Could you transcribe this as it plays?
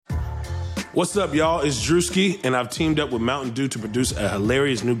What's up, y'all? It's Drewski, and I've teamed up with Mountain Dew to produce a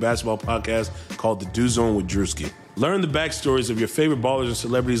hilarious new basketball podcast called The Dew Zone with Drewski. Learn the backstories of your favorite ballers and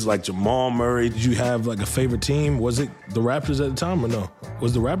celebrities like Jamal Murray. Did you have like a favorite team? Was it the Raptors at the time or no?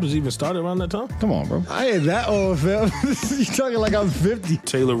 Was the Raptors even started around that time? Come on, bro. I ain't that old, fam. You talking like I'm 50.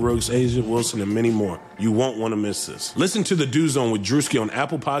 Taylor Rooks, Asia Wilson, and many more. You won't want to miss this. Listen to The Dew Zone with Drewski on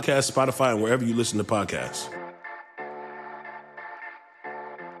Apple Podcasts, Spotify, and wherever you listen to podcasts.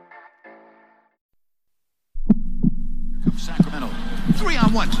 Sacramento.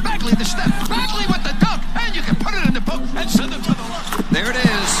 3-on-1. Bagley the step. Bagley with the dunk. And you can put it in the book and send it to the left. There it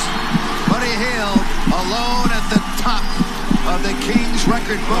is. Buddy Hield alone at the top of the Kings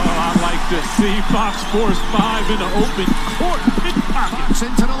record book. Oh, I like to see Fox Force 5 in the open court. Fox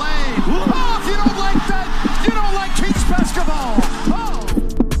into the lane. Oh, if you don't like that, you don't like Kings basketball. Oh.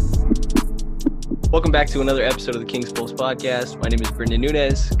 Welcome back to another episode of the Kings Pulse Podcast. My name is Brendan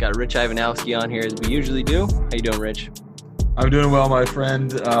Nunez. Got Rich Ivanowski on here as we usually do. How you doing, Rich? I'm doing well, my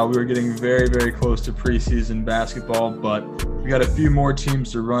friend. We were getting very, very close to preseason basketball, but we got a few more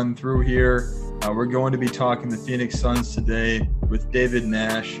teams to run through here. We're going to be talking the Phoenix Suns today with David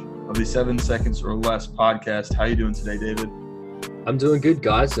Nash of the 7 Seconds or Less podcast. How you doing today, David? I'm doing good,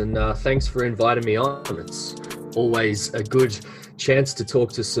 guys, and thanks for inviting me on. It's always a good chance to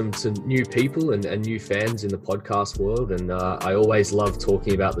talk to some new people and new fans in the podcast world, and I always love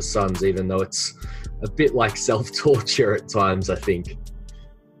talking about the Suns, even though it's a bit like self-torture at times, I think.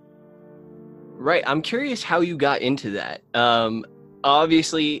 Right. I'm curious how you got into that.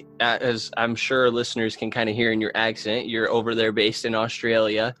 Obviously, as I'm sure listeners can kind of hear in your accent, you're over there based in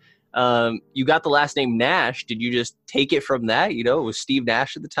Australia. You got the last name Nash. Did you just take it from that? You know, it was Steve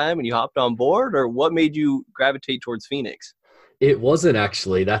Nash at the time and you hopped on board, or what made you gravitate towards Phoenix? It wasn't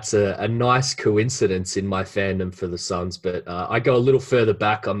actually. That's a nice coincidence in my fandom for the Suns, but I go a little further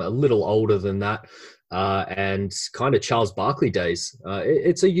back. I'm a little older than that, and kind of Charles Barkley days.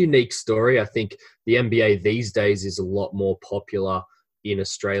 It's a unique story. I think the NBA these days is a lot more popular in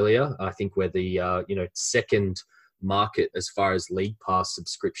Australia. I think we're the second market as far as League Pass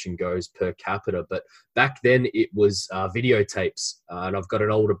subscription goes per capita. But back then it was videotapes, and I've got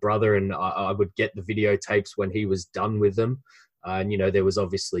an older brother, and I would get the videotapes when he was done with them. And, there was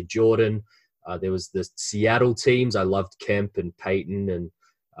obviously Jordan. There was the Seattle teams. I loved Kemp and Peyton,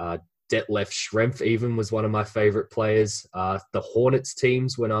 and Detlef Schrempf even was one of my favorite players. The Hornets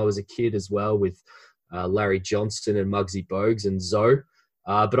teams when I was a kid as well, with Larry Johnston and Muggsy Bogues and Zoe.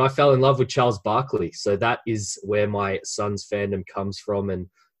 But I fell in love with Charles Barkley. So that is where my Suns fandom comes from, and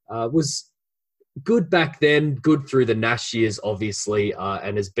was good back then, good through the Nash years, obviously,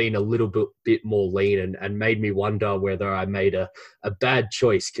 and has been a little bit more lean and made me wonder whether I made a bad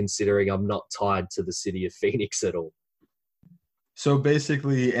choice, considering I'm not tied to the city of Phoenix at all. So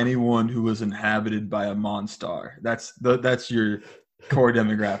basically anyone who was inhabited by a Monstar, that's your core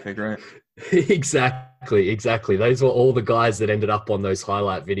demographic, right? Exactly. Those were all the guys that ended up on those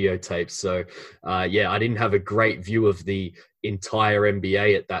highlight videotapes. So, I didn't have a great view of the entire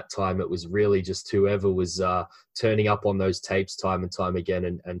NBA at that time. It was really just whoever was turning up on those tapes time and time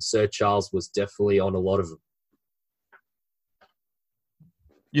again. And Sir Charles was definitely on a lot of them.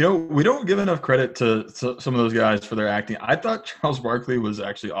 We don't give enough credit to some of those guys for their acting. I thought Charles Barkley was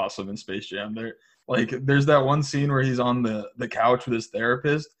actually awesome in Space Jam. There's that one scene where he's on the couch with his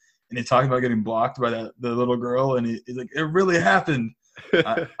therapist, and he's talking about getting blocked by the little girl, and he's like, "It really happened."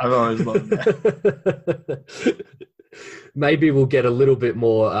 I've always loved that. Maybe we'll get a little bit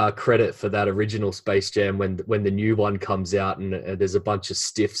more credit for that original Space Jam when the new one comes out, and there's a bunch of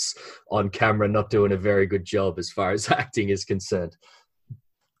stiffs on camera not doing a very good job as far as acting is concerned.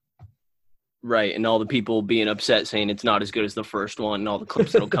 Right, and all the people being upset saying it's not as good as the first one, and all the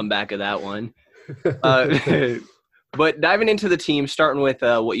clips that'll come back of that one. But diving into the team, starting with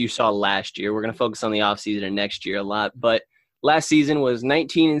what you saw last year, we're going to focus on the offseason and next year a lot. But last season was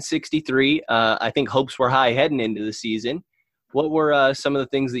 19-63. I think hopes were high heading into the season. What were some of the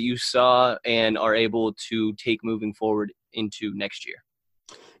things that you saw and are able to take moving forward into next year?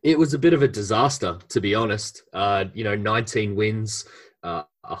 It was a bit of a disaster, to be honest. 19 wins,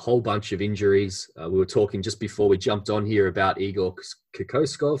 a whole bunch of injuries. We were talking just before we jumped on here about Igor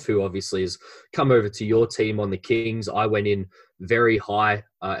Kokoskov, who obviously has come over to your team on the Kings. I went in very high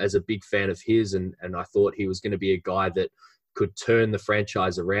as a big fan of his, and I thought he was going to be a guy that could turn the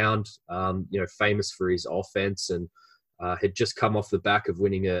franchise around, famous for his offense, and had just come off the back of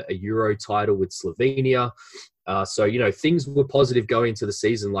winning a Euro title with Slovenia. So things were positive going into the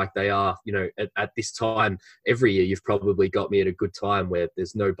season like they are, at this time every year. You've probably got me at a good time where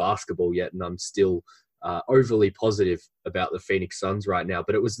there's no basketball yet, and I'm still overly positive about the Phoenix Suns right now.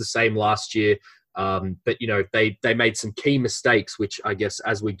 But it was the same last year. But, they made some key mistakes, which I guess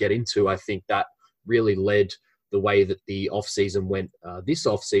as we get into, I think that really led the way that the offseason went this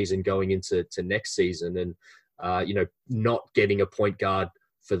offseason going into next season. And, not getting a point guard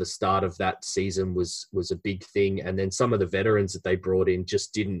for the start of that season was a big thing. And then some of the veterans that they brought in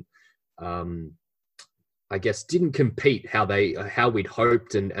just didn't compete how we'd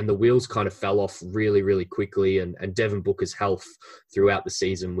hoped, and the wheels kind of fell off really, really quickly. And Devin Booker's health throughout the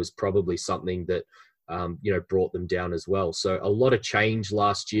season was probably something that, brought them down as well. So a lot of change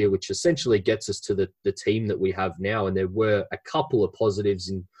last year, which essentially gets us to the team that we have now. And there were a couple of positives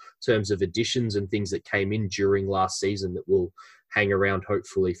in terms of additions and things that came in during last season that will hang around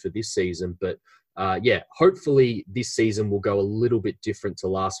hopefully for this season. But hopefully this season will go a little bit different to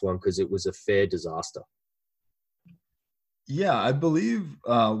last one, because it was a fair disaster. Yeah, I believe,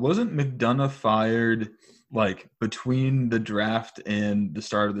 wasn't McDonough fired like between the draft and the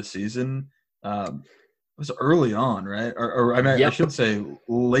start of the season? It was early on, right? I should say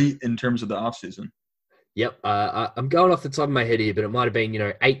late in terms of the offseason. Yep. I'm going off the top of my head here, but it might have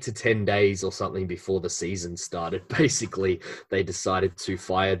been, 8 to 10 days or something before the season started. Basically, they decided to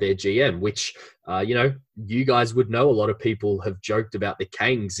fire their GM, which, you guys would know. A lot of people have joked about the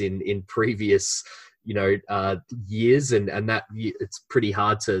Kangs in previous years, and that it's pretty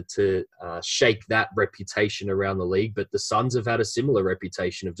hard to shake that reputation around the league. But the Suns have had a similar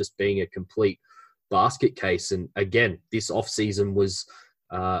reputation of just being a complete basket case. And again, this offseason was,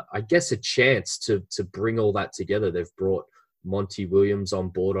 I guess, a chance to bring all that together. They've brought Monty Williams on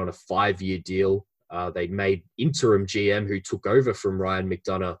board on a 5-year deal. They made interim GM, who took over from Ryan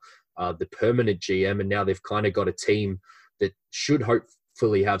McDonough, the permanent GM, and now they've kind of got a team that should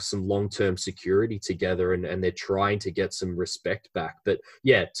hopefully have some long-term security together, and they're trying to get some respect back. But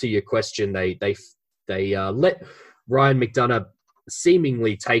yeah, to your question, they let Ryan McDonough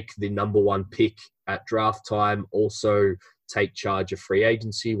seemingly take the number 1 pick at draft time, also take charge of free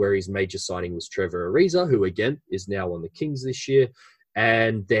agency, where his major signing was Trevor Ariza, who again is now on the Kings this year.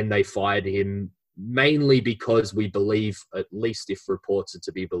 And then they fired him mainly because we believe, at least if reports are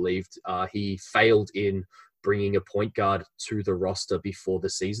to be believed, he failed in bringing a point guard to the roster before the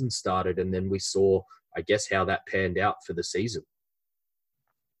season started. And then we saw, I guess, how that panned out for the season.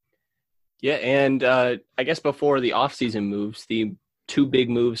 Yeah, and I guess before the offseason moves, the 2 big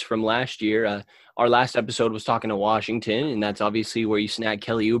moves from last year, our last episode was talking to Washington, and that's obviously where you snag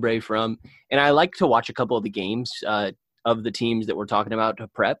Kelly Oubre from. And I like to watch a couple of the games of the teams that we're talking about to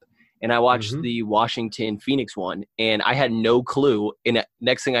prep. And I watched the Washington-Phoenix one, and I had no clue. And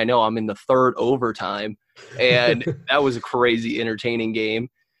next thing I know, I'm in the 3rd overtime, and that was a crazy entertaining game.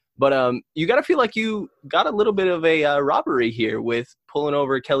 But you got to feel like you got a little bit of a robbery here with pulling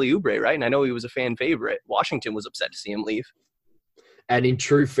over Kelly Oubre, right? And I know he was a fan favorite. Washington was upset to see him leave. And in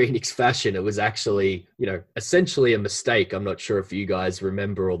true Phoenix fashion, it was actually, essentially a mistake. I'm not sure if you guys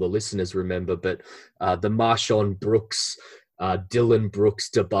remember or the listeners remember, but the Marshawn Brooks, Dylan Brooks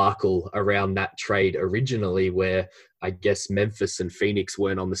debacle around that trade originally, where I guess Memphis and Phoenix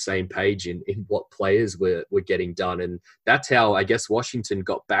weren't on the same page in what players were getting done. And that's how I guess Washington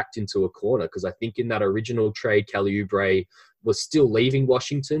got backed into a corner, because I think in that original trade, Kelly Oubre was still leaving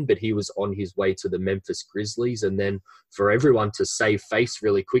Washington, but he was on his way to the Memphis Grizzlies. And then for everyone to save face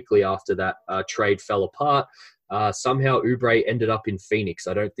really quickly after that trade fell apart, somehow Oubre ended up in Phoenix.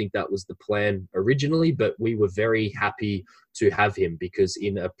 I don't think that was the plan originally, but we were very happy to have him, because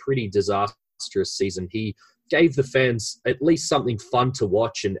in a pretty disastrous season, he gave the fans at least something fun to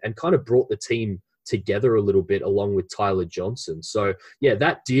watch, and kind of brought the team together a little bit along with Tyler Johnson. So yeah,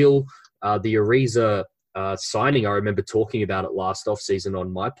 that deal, the Ariza signing, I remember talking about it last offseason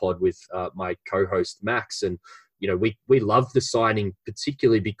on my pod with my co-host Max. And, we loved the signing,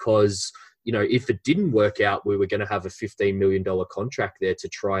 particularly because, if it didn't work out, we were going to have a $15 million contract there to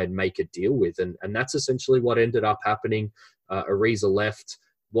try and make a deal with. And that's essentially what ended up happening. Ariza left,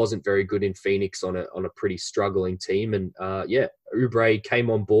 wasn't very good in Phoenix on a pretty struggling team. And Oubre came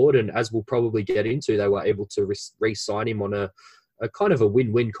on board, and as we'll probably get into, they were able to re-sign him on a kind of a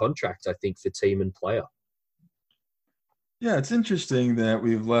win-win contract, I think, for team and player. Yeah, it's interesting that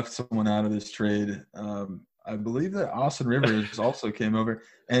we've left someone out of this trade. I believe that Austin Rivers also came over,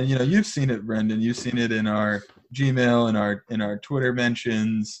 and you've seen it, Brendan. You've seen it in our Gmail and in our Twitter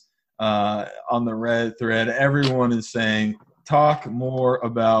mentions, on the Red thread. Everyone is saying, talk more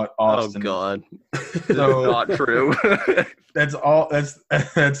about Austin. Oh God, so not true. That's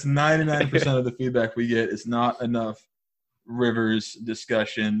 99% of the feedback we get. Is not enough Rivers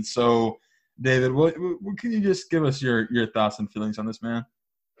discussion. So, David, what can you just give us your thoughts and feelings on this man?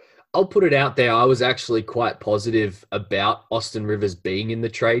 I'll put it out there. I was actually quite positive about Austin Rivers being in the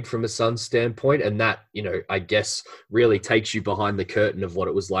trade from a Suns standpoint. And that, I guess really takes you behind the curtain of what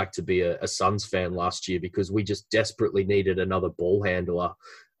it was like to be a Suns fan last year, because we just desperately needed another ball handler.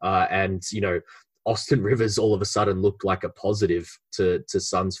 Austin Rivers all of a sudden looked like a positive to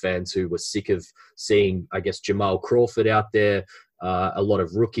Suns fans who were sick of seeing, I guess, Jamal Crawford out there, a lot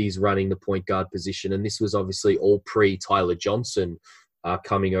of rookies running the point guard position. And this was obviously all pre-Tyler Johnson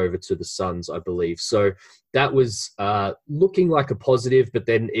coming over to the Suns, I believe. So that was looking like a positive, but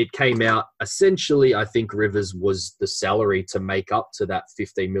then it came out essentially, I think Rivers was the salary to make up to that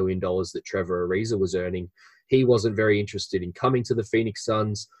 $15 million that Trevor Ariza was earning. He wasn't very interested in coming to the Phoenix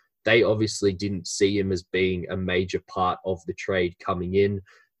Suns. They obviously didn't see him as being a major part of the trade coming in.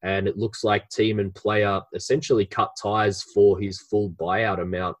 And it looks like team and player essentially cut ties for his full buyout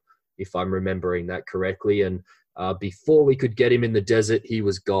amount, if I'm remembering that correctly. And before we could get him in the desert, he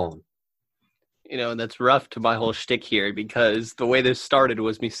was gone. That's rough to my whole shtick here, because the way this started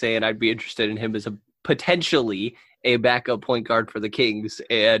was me saying I'd be interested in him as potentially a backup point guard for the Kings.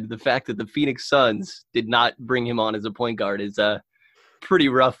 And the fact that the Phoenix Suns did not bring him on as a point guard is a pretty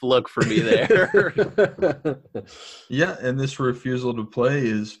rough look for me there. Yeah, and this refusal to play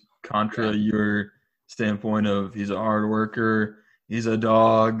is contra your standpoint of he's a hard worker. He's a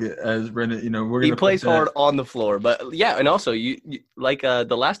dog, as Brendan, he plays hard on the floor. But yeah, and also you like the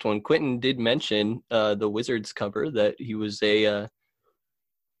last one, Quentin did mention the Wizards cover that he was a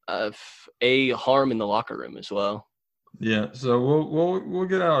harm in the locker room as well. Yeah, so we'll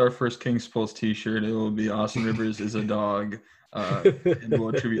get out our first King's Pulse T-shirt. It will be Austin Rivers is a dog. And we'll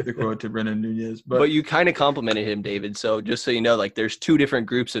attribute the quote to Brendan Nunez. But you kind of complimented him, David. So just so you know, like there's two different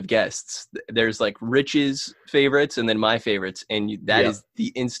groups of guests. There's like Rich's favorites and then my favorites, and that is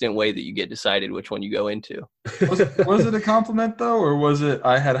the instant way that you get decided which one you go into. Was it a compliment though, or was it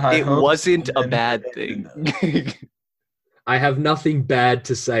I had high hopes? It wasn't a bad thing. I have nothing bad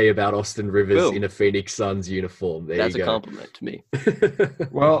to say about Austin Rivers in a Phoenix Suns uniform. That's a compliment to me.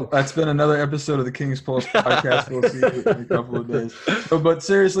 Well, that's been another episode of the King's Pulse podcast. We'll see you in a couple of days. But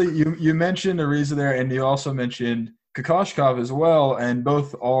seriously, you mentioned Ariza there, and you also mentioned Kokoshkov as well, and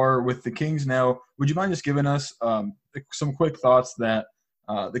both are with the Kings now. Would you mind just giving us some quick thoughts that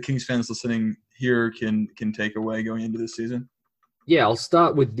the Kings fans listening here can take away going into this season? Yeah, I'll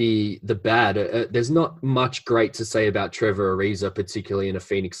start with the bad. There's not much great to say about Trevor Ariza, particularly in a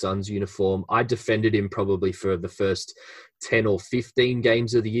Phoenix Suns uniform. I defended him probably for the first 10 or 15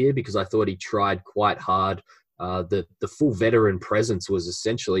 games of the year because I thought he tried quite hard. The full veteran presence was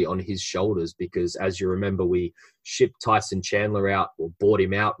essentially on his shoulders because, as you remember, we shipped Tyson Chandler out or bought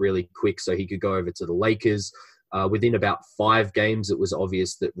him out really quick so he could go over to the Lakers. Within about 5 games, it was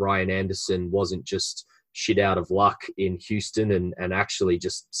obvious that Ryan Anderson wasn't just shit out of luck in Houston and actually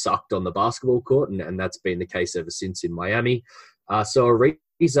just sucked on the basketball court. And that's been the case ever since in Miami. So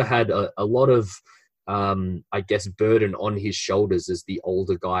Ariza had a lot of, I guess, burden on his shoulders as the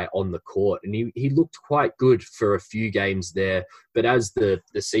older guy on the court. And he looked quite good for a few games there. But as the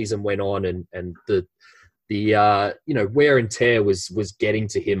season went on and the wear and tear was getting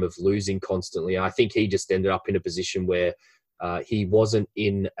to him of losing constantly, I think he just ended up in a position where he wasn't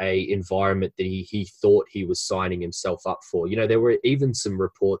in a environment that he thought he was signing himself up for. There were even some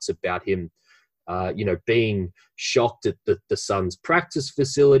reports about him, being shocked at the Suns practice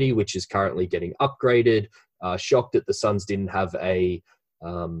facility, which is currently getting upgraded, shocked that the Suns didn't have a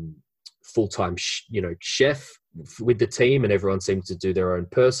full-time, chef with the team and everyone seemed to do their own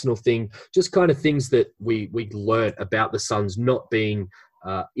personal thing. Just kind of things that we learned about the Suns not being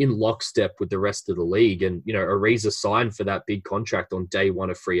in lockstep with the rest of the league. And, Ariza signed for that big contract on day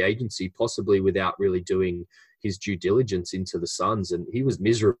one of free agency, possibly without really doing his due diligence into the Suns. And he was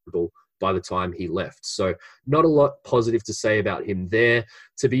miserable by the time he left. So not a lot positive to say about him there.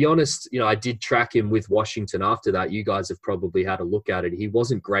 To be honest, I did track him with Washington after that. You guys have probably had a look at it. He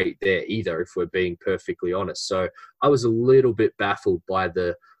wasn't great there either, if we're being perfectly honest. So I was a little bit baffled by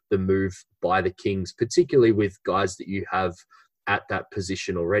the move by the Kings, particularly with guys that you have at that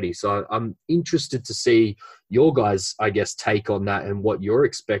position already. So I'm interested to see your guys, I guess, take on that and what you're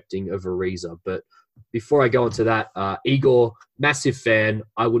expecting of Ariza. But before I go into that, Igor, massive fan.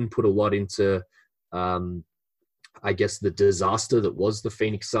 I wouldn't put a lot into, I guess, the disaster that was the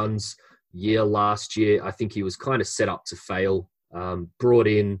Phoenix Suns year last year. I think he was kind of set up to fail. Brought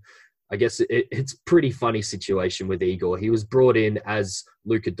in, I guess it's a pretty funny situation with Igor. He was brought in as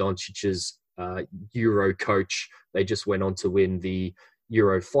Luka Doncic's Euro coach. They just went on to win the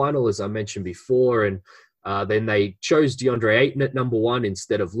Euro final, as I mentioned before. And then they chose DeAndre Ayton at number 1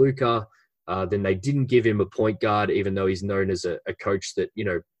 instead of Luka. Then they didn't give him a point guard, even though he's known as a coach that,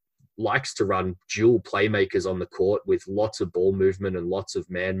 likes to run dual playmakers on the court with lots of ball movement and lots of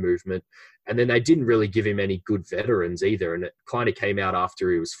man movement. And then they didn't really give him any good veterans either. And it kind of came out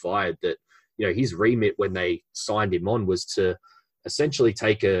after he was fired that, his remit when they signed him on was to essentially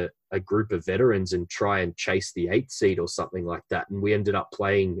take a group of veterans and try and chase the 8th seed or something like that. And we ended up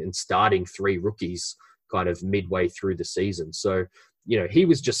playing and starting 3 rookies kind of midway through the season. So, he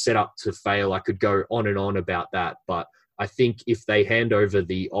was just set up to fail. I could go on and on about that, but I think if they hand over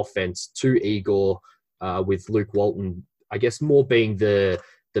the offense to Igor with Luke Walton, I guess more being the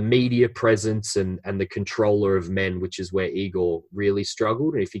media presence and the controller of men, which is where Igor really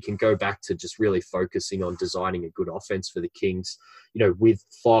struggled. And if he can go back to just really focusing on designing a good offense for the Kings, with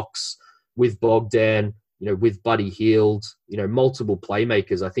Fox, with Bogdan, with Buddy Hield, multiple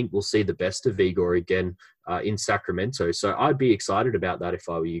playmakers, I think we'll see the best of Igor again in Sacramento. So I'd be excited about that if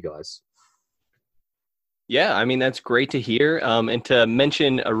I were you guys. Yeah, I mean, that's great to hear. And to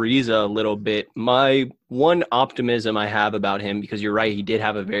mention Ariza a little bit, my one optimism I have about him, because you're right, he did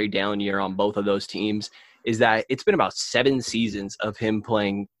have a very down year on both of those teams, is that it's been about 7 seasons of him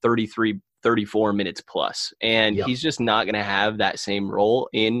playing 33, 34 minutes plus. And he's just not going to have that same role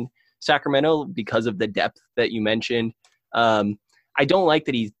in Sacramento because of the depth that you mentioned. I don't like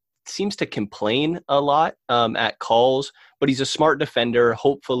that he seems to complain a lot at calls, but he's a smart defender.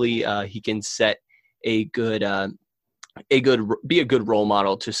 Hopefully he can set be a good role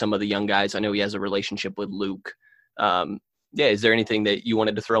model to some of the young guys. I know he has a relationship with Luke. Is there anything that you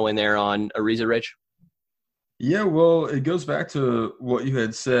wanted to throw in there on Ariza, Rich? Yeah, well, it goes back to what you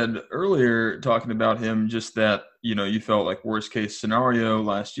had said earlier, talking about him, just that, you felt like worst case scenario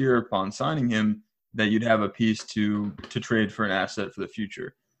last year upon signing him, that you'd have a piece to trade for an asset for the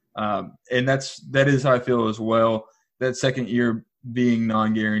future. And that is how I feel as well. That second year being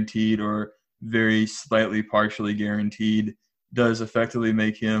non-guaranteed or very slightly partially guaranteed does effectively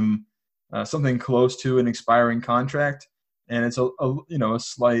make him something close to an expiring contract. And it's a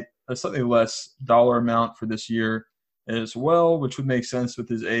slightly less dollar amount for this year as well, which would make sense with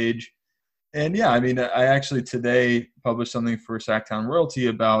his age. And yeah, I mean, I actually today published something for Sacktown Royalty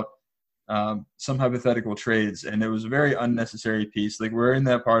about some hypothetical trades, and it was a very unnecessary piece. Like, we're in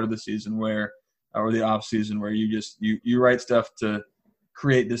that part of the season or the off season where you write stuff to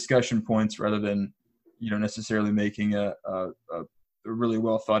create discussion points rather than, necessarily making a really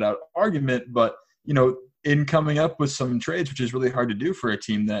well thought out argument. But, in coming up with some trades, which is really hard to do for a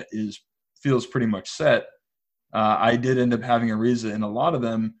team that feels pretty much set, I did end up having Ariza in a lot of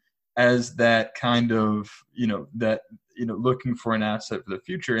them as that kind of, looking for an asset for the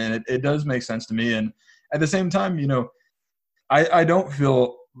future. And it does make sense to me. And at the same time, I don't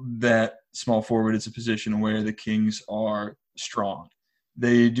feel that small forward is a position where the Kings are strong.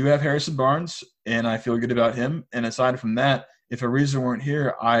 They do have Harrison Barnes, and I feel good about him. And aside from that, if Ariza weren't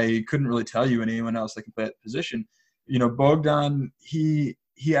here, I couldn't really tell you anyone else that can play that position. Bogdan, he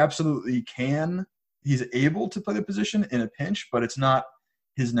absolutely can. He's able to play the position in a pinch, but it's not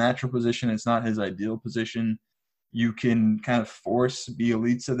his natural position. It's not his ideal position. You can kind of force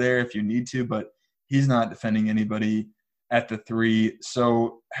Bjelica there if you need to, but he's not defending anybody at the 3.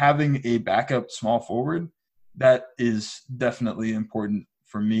 So having a backup small forward, that is definitely important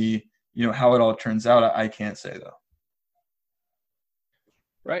for me. How it all turns out, I can't say, though.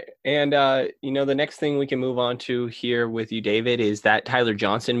 Right. And, the next thing we can move on to here with you, David, is that Tyler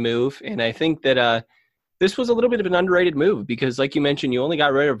Johnson move. And I think that this was a little bit of an underrated move because, like you mentioned, you only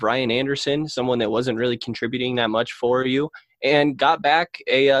got rid of Ryan Anderson, someone that wasn't really contributing that much for you, and got back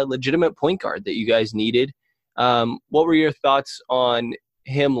a legitimate point guard that you guys needed. What were your thoughts on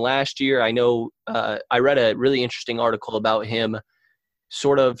him last year? I know I read a really interesting article about him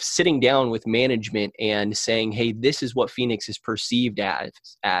sort of sitting down with management and saying, hey, this is what Phoenix is perceived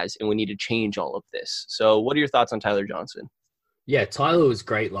as, and we need to change all of this. So what are your thoughts on Tyler Johnson? Yeah, Tyler was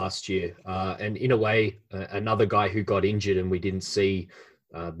great last year. And in a way, another guy who got injured and we didn't see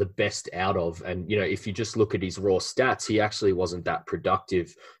the best out of. And, if you just look at his raw stats, he actually wasn't that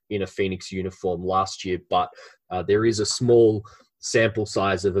productive in a Phoenix uniform last year. But there is a small sample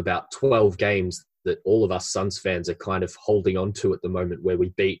size of about 12 games that all of us Suns fans are kind of holding on to at the moment, where we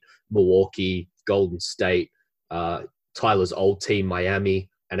beat Milwaukee, Golden State, Tyler's old team, Miami,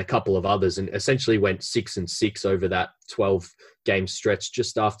 and a couple of others, and essentially went 6-6 over that 12-game stretch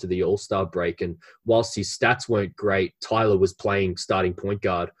just after the All-Star break. And whilst his stats weren't great, Tyler was playing starting point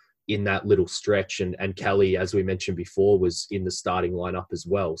guard in that little stretch. And Kelly, as we mentioned before, was in the starting lineup as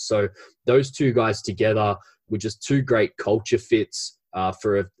well. So those two guys together were just two great culture fits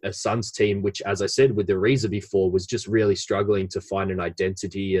for a Suns team, which, as I said, with Ariza before, was just really struggling to find an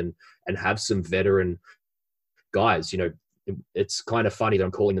identity and have some veteran guys. it's kind of funny that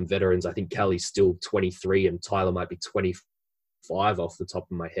I'm calling them veterans. I think Kelly's still 23 and Tyler might be 25 off the top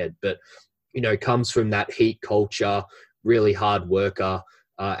of my head. But, comes from that Heat culture, really hard worker.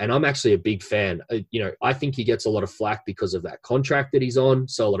 And I'm actually a big fan. I think he gets a lot of flack because of that contract that he's on.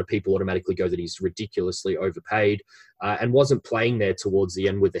 So a lot of people automatically go that he's ridiculously overpaid and wasn't playing there towards the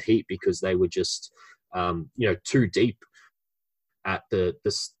end with the Heat because they were just, too deep at the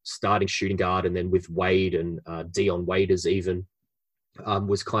starting shooting guard. And then with Wade and Dion Waiters even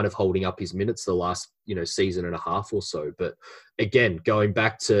was kind of holding up his minutes the last, season and a half or so. But again, going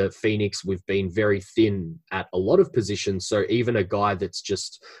back to Phoenix, we've been very thin at a lot of positions. So even a guy that's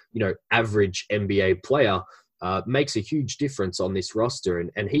just, average NBA player makes a huge difference on this roster.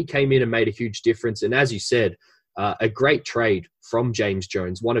 And he came in and made a huge difference. And as you said, a great trade from James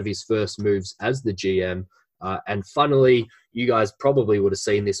Jones, one of his first moves as the GM. And funnily, you guys probably would have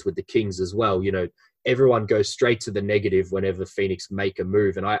seen this with the Kings as well. Everyone goes straight to the negative whenever Phoenix make a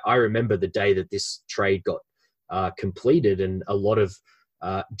move. And I remember the day that this trade got completed, and a lot of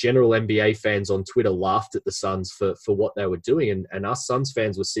general NBA fans on Twitter laughed at the Suns for what they were doing. And us Suns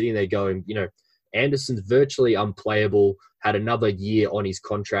fans were sitting there going, Anderson's virtually unplayable, had another year on his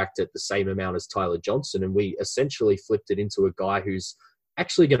contract at the same amount as Tyler Johnson. And we essentially flipped it into a guy who's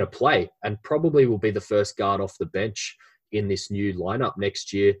actually going to play and probably will be the first guard off the bench in this new lineup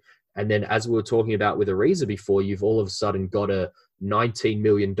next year. And then, as we were talking about with Ariza before, you've all of a sudden got a $19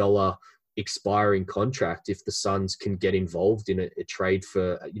 million expiring contract if the Suns can get involved in a trade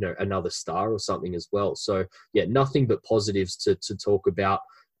for, another star or something as well. So, yeah, nothing but positives to talk about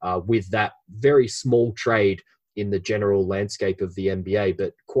with that very small trade in the general landscape of the NBA,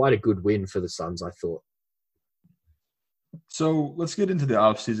 but quite a good win for the Suns, I thought. So let's get into the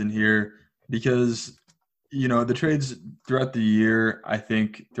offseason here because – the trades throughout the year, I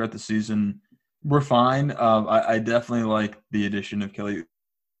think throughout the season, were fine. I definitely like the addition of Kelly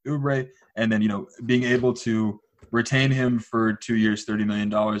Oubre. And then, being able to retain him for 2 years, $30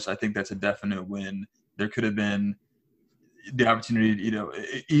 million, I think that's a definite win. There could have been the opportunity,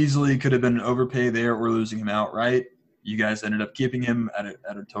 easily could have been an overpay there or losing him outright. You guys ended up keeping him at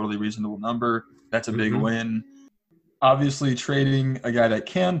a totally reasonable number. That's a big win. Obviously, trading a guy that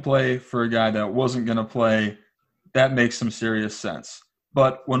can play for a guy that wasn't going to play, that makes some serious sense.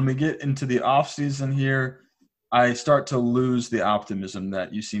 But when we get into the offseason here, I start to lose the optimism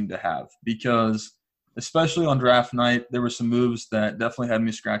that you seem to have because, especially on draft night, there were some moves that definitely had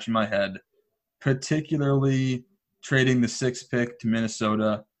me scratching my head, particularly trading the 6th pick to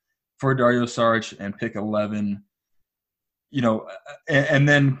Minnesota for Dario Saric and pick 11, and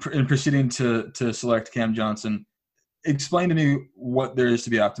then proceeding to select Cam Johnson. Explain to me what there is to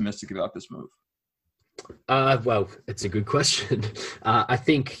be optimistic about this move. Well, it's a good question. I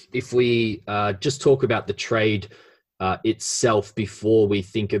think if we just talk about the trade itself before we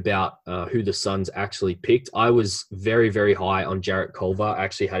think about who the Suns actually picked, I was very, very high on Jarrett Culver. I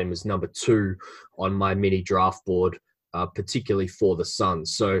actually had him as number 2 on my mini draft board, particularly for the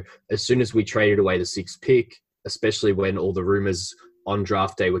Suns. So as soon as we traded away the 6th pick, especially when all the rumors on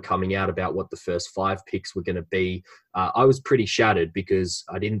draft day were coming out about what the first 5 picks were going to be, I was pretty shattered because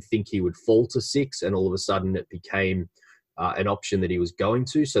I didn't think he would fall to 6, and all of a sudden it became an option that he was going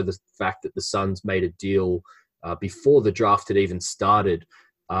to. So the fact that the Suns made a deal before the draft had even started,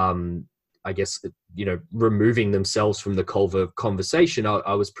 I guess, removing themselves from the Culver conversation,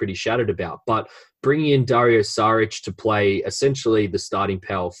 I was pretty shattered about. But bringing in Dario Saric to play essentially the starting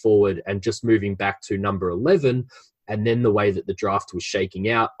power forward and just moving back to number 11, and then the way that the draft was shaking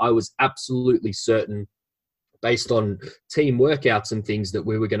out, I was absolutely certain, based on team workouts and things, that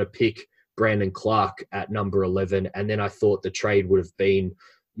we were going to pick Brandon Clark at number 11. And then I thought the trade would have been,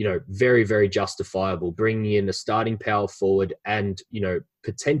 very, very justifiable, bringing in a starting power forward and,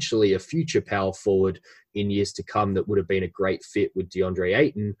 potentially a future power forward in years to come that would have been a great fit with DeAndre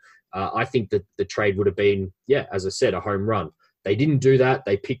Ayton. I think that the trade would have been, as I said, a home run. They didn't do that.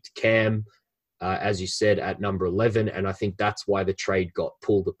 They picked Cam, as you said, at number 11. And I think that's why the trade got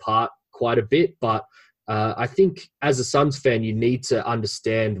pulled apart quite a bit. But I think as a Suns fan, you need to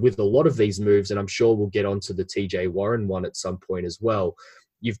understand with a lot of these moves, and I'm sure we'll get onto the TJ Warren one at some point as well,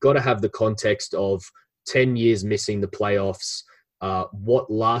 you've got to have the context of 10 years missing the playoffs,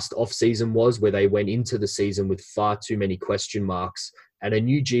 what last offseason was, where they went into the season with far too many question marks, and a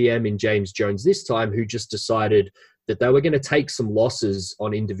new GM in James Jones this time who just decided that they were going to take some losses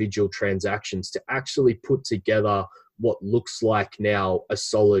on individual transactions to actually put together what looks like now a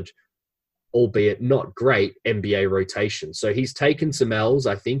solid, albeit not great, NBA rotation. So he's taken some L's,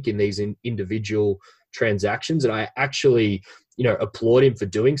 I think, in these individual transactions. And I actually, applaud him for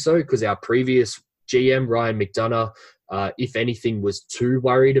doing so, because our previous GM, Ryan McDonough, if anything, was too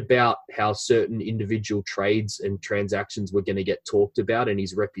worried about how certain individual trades and transactions were going to get talked about and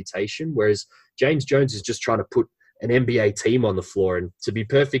his reputation. Whereas James Jones is just trying to put an NBA team on the floor. And to be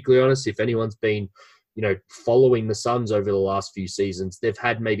perfectly honest, if anyone's been, following the Suns over the last few seasons, they've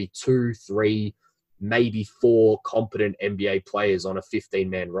had maybe 2, 3, maybe 4 competent NBA players on a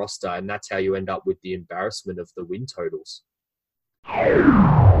 15-man roster. And that's how you end up with the embarrassment of the win totals.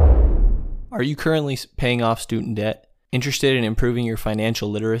 Are you currently paying off student debt? Interested in improving your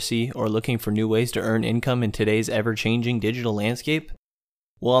financial literacy or looking for new ways to earn income in today's ever-changing digital landscape?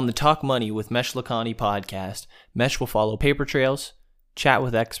 Well, on the Talk Money with Mesh Lakhani podcast, Mesh will follow paper trails, chat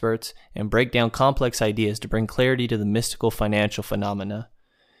with experts, and break down complex ideas to bring clarity to the mystical financial phenomena.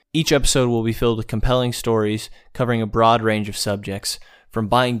 Each episode will be filled with compelling stories covering a broad range of subjects, from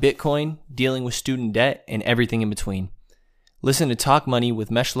buying Bitcoin, dealing with student debt, and everything in between. Listen to Talk Money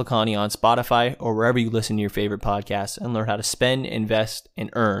with Mesh Lakhani on Spotify or wherever you listen to your favorite podcasts and learn how to spend, invest, and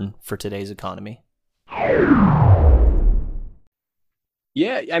earn for today's economy.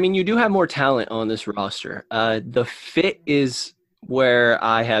 Yeah, I mean, you do have more talent on this roster. The fit is where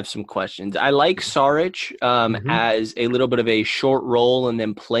I have some questions. I like Saric as a little bit of a short role and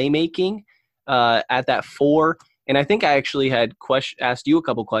then playmaking at that 4. And I think I actually had asked you a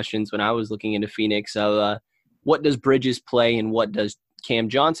couple questions when I was looking into Phoenix of what does Bridges play and what does Cam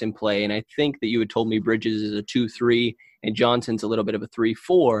Johnson play? And I think that you had told me Bridges is a 2-3 and Johnson's a little bit of a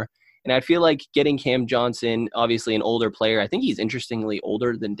 3-4. And I feel like getting Cam Johnson, obviously an older player, I think he's interestingly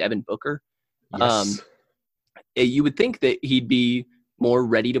older than Devin Booker. Yes. You would think that he'd be more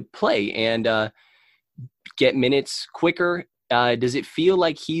ready to play and get minutes quicker. Does it feel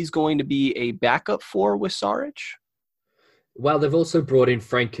like he's going to be a backup for with Saric? Well, they've also brought in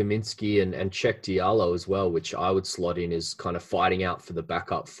Frank Kaminsky and Cheick Diallo as well, which I would slot in as kind of fighting out for the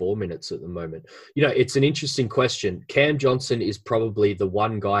backup 4 minutes at the moment. It's an interesting question. Cam Johnson is probably the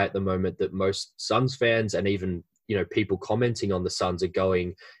one guy at the moment that most Suns fans and even, people commenting on the Suns are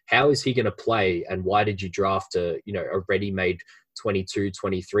going, how is he going to play? And why did you draft a ready-made 22,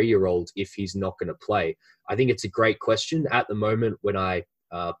 23-year-old if he's not going to play? I think it's a great question at the moment when I,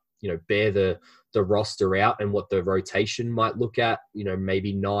 bear the roster out and what the rotation might look at,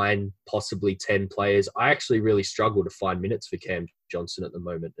 maybe 9, possibly 10 players. I actually really struggle to find minutes for Cam Johnson at the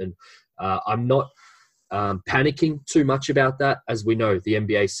moment. And I'm not panicking too much about that. As we know, the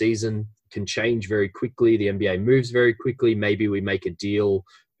NBA season can change very quickly. The NBA moves very quickly. Maybe we make a deal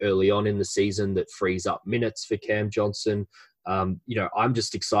early on in the season that frees up minutes for Cam Johnson. I'm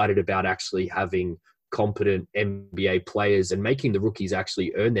just excited about actually having competent NBA players and making the rookies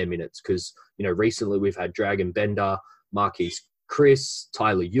actually earn their minutes. Because, recently we've had Dragan Bender, Marquise Chris,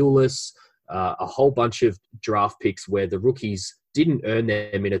 Tyler Ulis, a whole bunch of draft picks where the rookies didn't earn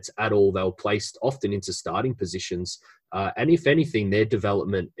their minutes at all. They were placed often into starting positions. And if anything, their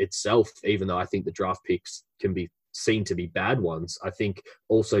development itself, even though I think the draft picks can be seen to be bad ones, I think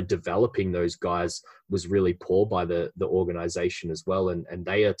also developing those guys was really poor by the organization as well. And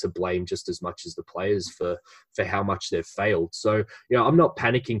they are to blame just as much as the players for how much they've failed. So, I'm not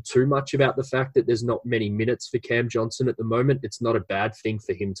panicking too much about the fact that there's not many minutes for Cam Johnson at the moment. It's not a bad thing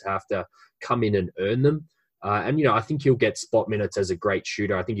for him to have to come in and earn them. And I think he'll get spot minutes as a great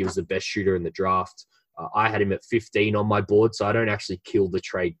shooter. I think he was the best shooter in the draft. I had him at 15 on my board, so I don't actually kill the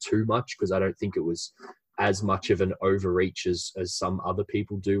trade too much because I don't think it was as much of an overreach as some other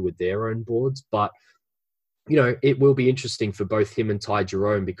people do with their own boards. But, it will be interesting for both him and Ty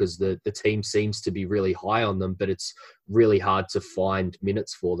Jerome because the team seems to be really high on them, but it's really hard to find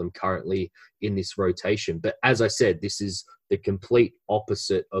minutes for them currently in this rotation. But as I said, this is the complete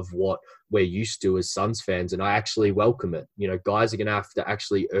opposite of what we're used to as Suns fans, and I actually welcome it. Guys are going to have to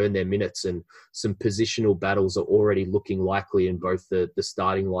actually earn their minutes, and some positional battles are already looking likely in both the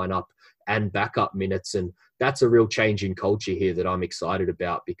starting lineup and backup minutes. And that's a real change in culture here that I'm excited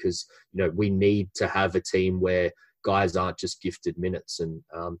about because, we need to have a team where guys aren't just gifted minutes. And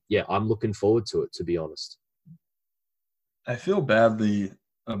I'm looking forward to it, to be honest. I feel badly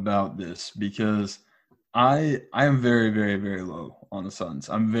about this because I am very, very, very low on the Suns.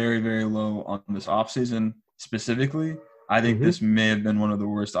 I'm very, very low on this offseason specifically. I think this may have been one of the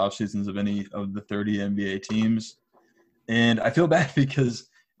worst off seasons of any of the 30 NBA teams. And I feel bad because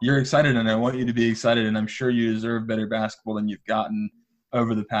you're excited and I want you to be excited, and I'm sure you deserve better basketball than you've gotten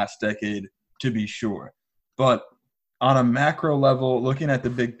over the past decade, to be sure. But on a macro level, looking at the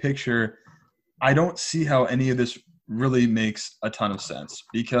big picture, I don't see how any of this really makes a ton of sense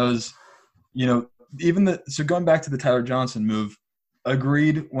because, so going back to the Tyler Johnson move,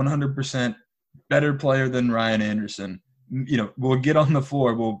 agreed 100%, better player than Ryan Anderson. We'll get on the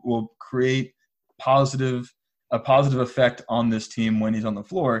floor. We'll create positive a positive effect on this team when he's on the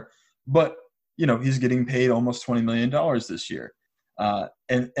floor. But, he's getting paid almost $20 million this year. The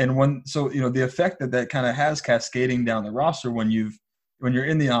effect that kind of has cascading down the roster when you're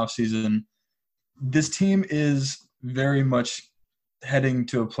in the offseason, this team is very much heading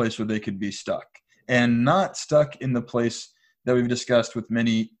to a place where they could be stuck, and not stuck in the place that we've discussed with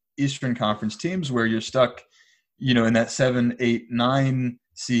many Eastern Conference teams where you're stuck, in that 7, 8, 9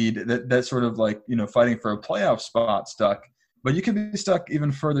 seed, that's sort of like, fighting for a playoff spot stuck, but you could be stuck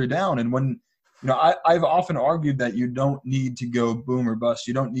even further down. And when, I've often argued that you don't need to go boom or bust.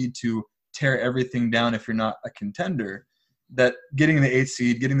 You don't need to tear everything down if you're not a contender. That getting the 8th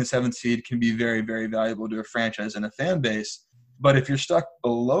seed, getting the 7th seed can be very, very valuable to a franchise and a fan base. But if you're stuck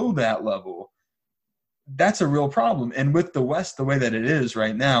below that level, that's a real problem. And with the West the way that it is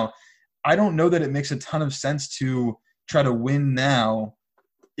right now, I don't know that it makes a ton of sense to try to win now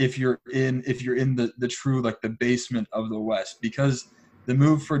if you're in the true, like, the basement of the West, because the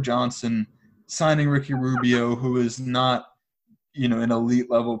move for Johnson, signing Ricky Rubio, who is not, an elite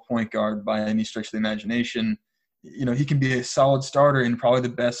level point guard by any stretch of the imagination, he can be a solid starter and probably the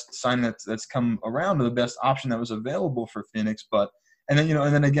best signing that's come around, or the best option that was available for Phoenix. And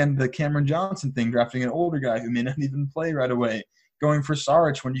then again, the Cameron Johnson thing, drafting an older guy who may not even play right away, going for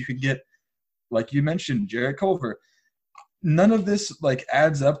Saric when you could get, like you mentioned, Jarrett Culver. None of this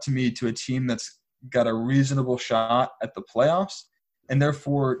adds up to me to a team that's got a reasonable shot at the playoffs, and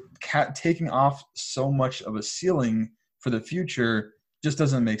therefore taking off so much of a ceiling for the future just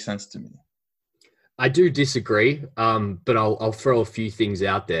doesn't make sense to me. I do disagree, but I'll throw a few things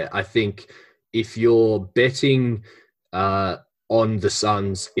out there. I think if you're betting on the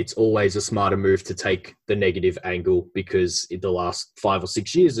Suns, it's always a smarter move to take the negative angle, because in the last 5 or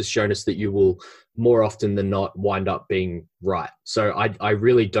 6 years has shown us that you will more often than not wind up being right. So I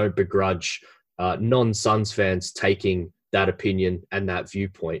really don't begrudge non-Suns fans taking that opinion and that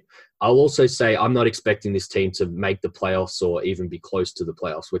viewpoint. I'll also say I'm not expecting this team to make the playoffs or even be close to the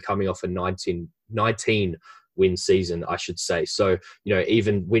playoffs. We're coming off a 19 win season, I should say. So,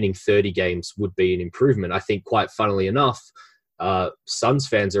 even winning 30 games would be an improvement. I think, quite funnily enough, Suns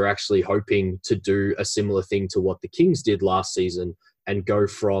fans are actually hoping to do a similar thing to what the Kings did last season and go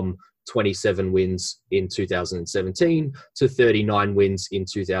from 27 wins in 2017 to 39 wins in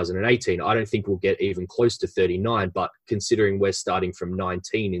 2018. I don't think we'll get even close to 39, but considering we're starting from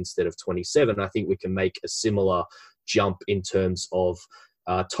 19 instead of 27, I think we can make a similar jump in terms of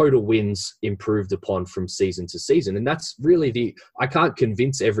total wins improved upon from season to season. And that's really I can't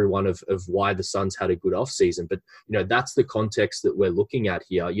convince everyone of why the Suns had a good offseason, but that's the context that we're looking at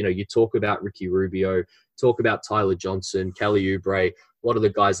here. You talk about Ricky Rubio, talk about Tyler Johnson, Kelly Oubre, a lot of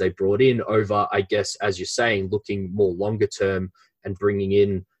the guys they brought in over, I guess, as you're saying, looking more longer term and bringing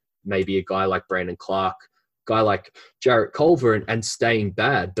in maybe a guy like Brandon Clark, guy like Jarrett Culver, and staying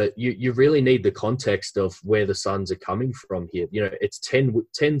bad. But you really need the context of where the Suns are coming from here. It's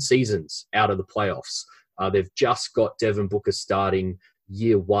 10 seasons out of the playoffs. They've just got Devin Booker starting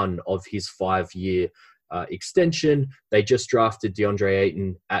year 1 of his 5-year extension. They just drafted DeAndre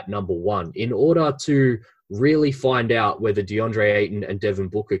Ayton at number 1. In order to really find out whether DeAndre Ayton and Devin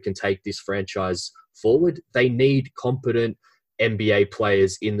Booker can take this franchise forward, they need competent NBA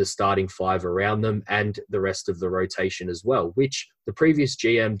players in the starting 5 around them and the rest of the rotation as well, which the previous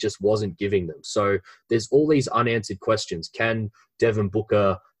GM just wasn't giving them. So there's all these unanswered questions. Can Devin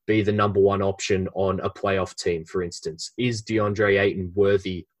Booker be the number 1 option on a playoff team, for instance? Is DeAndre Ayton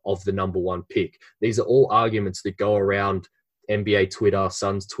worthy of the number 1 pick? These are all arguments that go around NBA Twitter,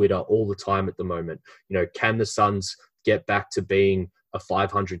 Suns Twitter all the time at the moment. Can the Suns get back to being a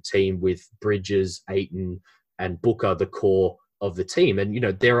 500 team with Bridges, Ayton, and Booker the core of the team?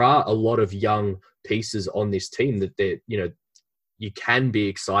 And, there are a lot of young pieces on this team that you can be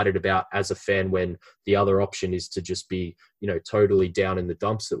excited about as a fan, when the other option is to just be, totally down in the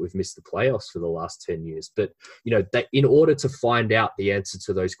dumps that we've missed the playoffs for the last 10 years. But, that in order to find out the answer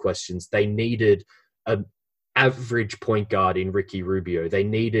to those questions, they needed an average point guard in Ricky Rubio. They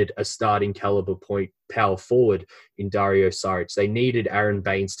needed a starting caliber power forward in Dario Saric. They needed Aaron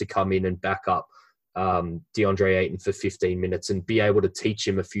Baines to come in and back up DeAndre Ayton for 15 minutes and be able to teach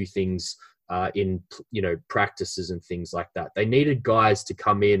him a few things in practices and things like that. They needed guys to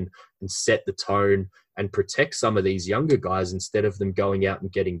come in and set the tone and protect some of these younger guys instead of them going out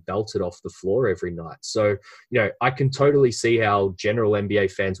and getting belted off the floor every night. So, I can totally see how general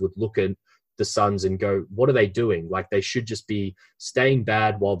NBA fans would look at the Suns and go, what are they doing? Like, they should just be staying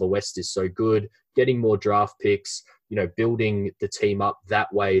bad while the West is so good, getting more draft picks, building the team up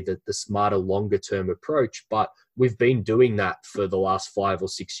that way, that the smarter, longer term approach. But we've been doing that for the last 5 or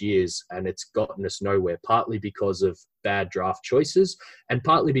 6 years, and it's gotten us nowhere, partly because of bad draft choices and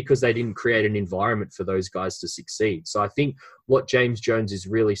partly because they didn't create an environment for those guys to succeed. So I think what James Jones is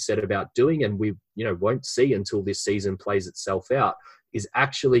really set about doing, and we won't see until this season plays itself out, is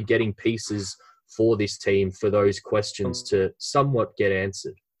actually getting pieces for this team for those questions to somewhat get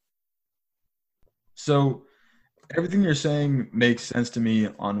answered. So everything you're saying makes sense to me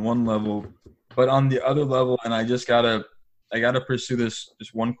on one level, but on the other level, and I gotta pursue this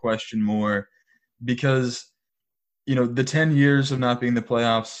just one question more, because the 10 years of not being in the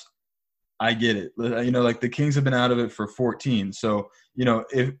playoffs, I get it. Like the Kings have been out of it for 14. So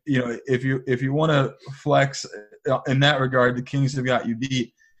if you want to flex in that regard, the Kings have got you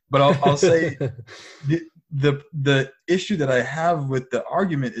beat. But I'll say the issue that I have with the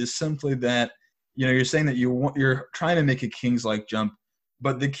argument is simply that you're saying that you're trying to make a Kings-like jump,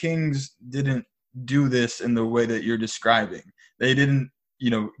 but the Kings didn't do this in the way that you're describing. They didn't,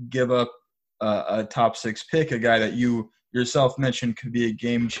 give up a top 6 pick, a guy that you yourself mentioned could be a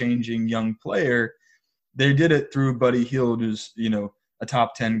game-changing young player. They did it through Buddy Hield, who's, a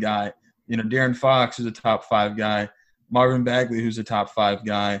top 10 guy. De'Aaron Fox, who's a top 5 guy. Marvin Bagley, who's a top 5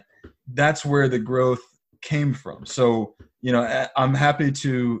 guy. That's where the growth came from. So, I'm happy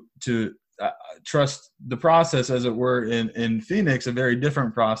to trust the process, as it were, in Phoenix, a very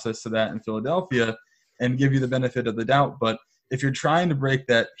different process to that in Philadelphia, and give you the benefit of the doubt. But if you're trying to break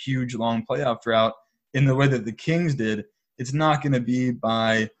that huge, long playoff drought in the way that the Kings did, it's not going to be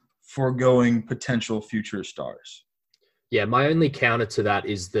by foregoing potential future stars. Yeah, my only counter to that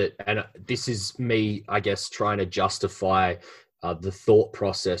is that, and this is me, I guess, trying to justify the thought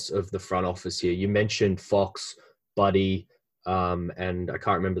process of the front office here. You mentioned Fox, Buddy, and I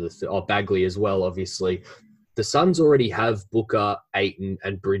can't remember Bagley as well, obviously. The Suns already have Booker, Ayton,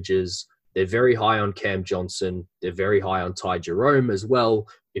 and Bridges. They're very high on Cam Johnson. They're very high on Ty Jerome as well,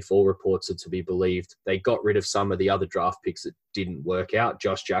 if all reports are to be believed. They got rid of some of the other draft picks that didn't work out.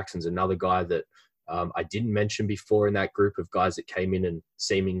 Josh Jackson's another guy that I didn't mention before in that group of guys that came in and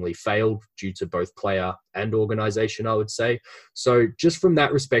seemingly failed due to both player and organization, I would say. So just from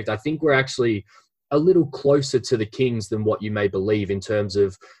that respect, I think we're actually a little closer to the Kings than what you may believe, in terms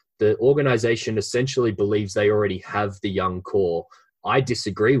of the organization essentially believes they already have the young core. I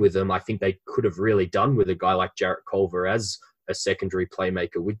disagree with them. I think they could have really done with a guy like Jarrett Culver as a secondary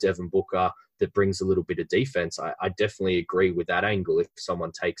playmaker with Devin Booker that brings a little bit of defense. I definitely agree with that angle if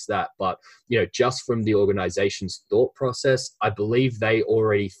someone takes that. But, just from the organization's thought process, I believe they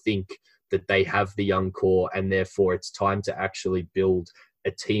already think that they have the young core, and therefore it's time to actually build a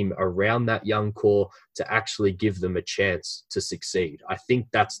team around that young core to actually give them a chance to succeed. I think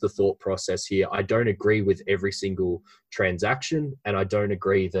that's the thought process here. I don't agree with every single transaction, and I don't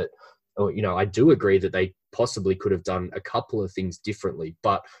agree that, I do agree that they possibly could have done a couple of things differently,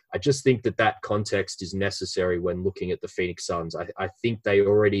 but I just think that context is necessary when looking at the Phoenix Suns. I think they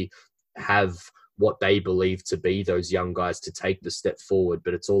already have what they believe to be those young guys to take the step forward,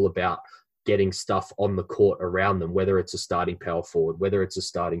 but it's all about getting stuff on the court around them, whether it's a starting power forward, whether it's a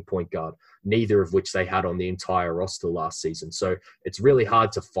starting point guard, neither of which they had on the entire roster last season. So it's really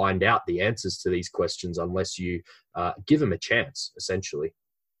hard to find out the answers to these questions unless you give them a chance, essentially.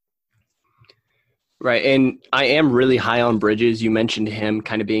 Right. And I am really high on Bridges. You mentioned him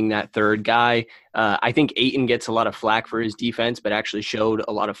kind of being that third guy. I think Ayton gets a lot of flack for his defense, but actually showed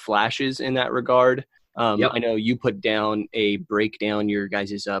a lot of flashes in that regard. I know you put down a breakdown, your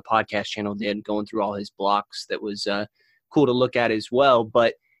guys' podcast channel did, going through all his blocks. That was cool to look at as well.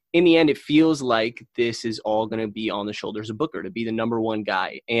 But in the end, it feels like this is all going to be on the shoulders of Booker to be the number one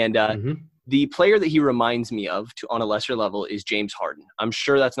guy. And the player that he reminds me of on a lesser level is James Harden. I'm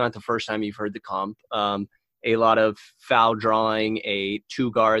sure that's not the first time you've heard the comp. A lot of foul drawing, a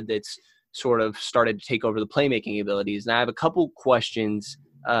two guard that's sort of started to take over the playmaking abilities. And I have a couple questions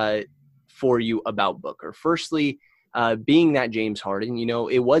for you about Booker. Firstly, being that James Harden,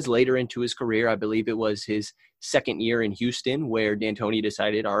 it was later into his career. I believe it was his second year in Houston where D'Antoni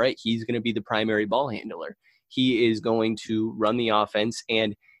decided, all right, he's going to be the primary ball handler. He is going to run the offense,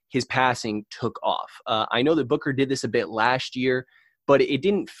 and his passing took off. I know that Booker did this a bit last year, but it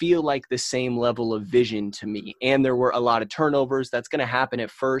didn't feel like the same level of vision to me. And there were a lot of turnovers. That's going to happen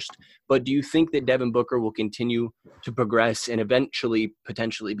at first. But do you think that Devin Booker will continue to progress and eventually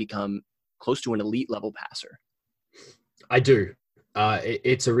potentially become close to an elite level passer? I do.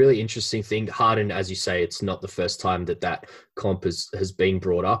 It's a really interesting thing. Harden, as you say, it's not the first time that comp has been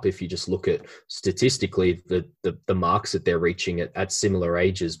brought up. If you just look at statistically the marks that they're reaching at similar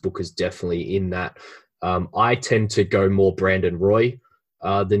ages, Booker's definitely in that I tend to go more Brandon Roy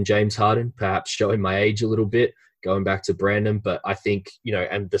than James Harden, perhaps showing my age a little bit, going back to Brandon. But I think,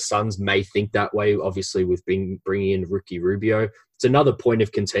 and the Suns may think that way, obviously, with bringing in Ricky Rubio. It's another point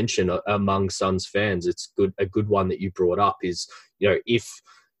of contention among Suns fans. It's a good one that you brought up is, if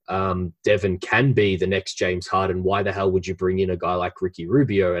Devin can be the next James Harden, why the hell would you bring in a guy like Ricky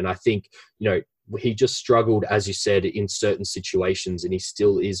Rubio? And I think, he just struggled, as you said, in certain situations, and he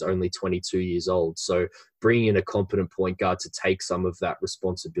still is only 22 years old. So bringing in a competent point guard to take some of that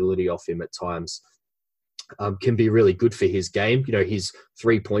responsibility off him at times can be really good for his game. His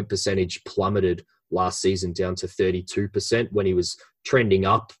 3-point percentage plummeted last season down to 32% when he was trending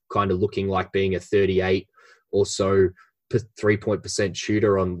up, kind of looking like being a 38 or so 3-point percent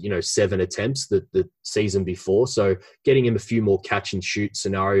shooter on 7 attempts the season before. So getting him a few more catch and shoot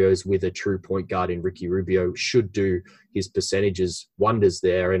scenarios with a true point guard in Ricky Rubio should do his percentages wonders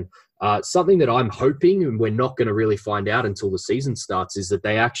there. And something that I'm hoping, and we're not going to really find out until the season starts, is that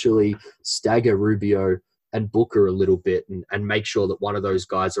they actually stagger Rubio and Booker a little bit and make sure that one of those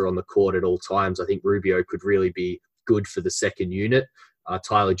guys are on the court at all times. I think Rubio could really be good for the second unit.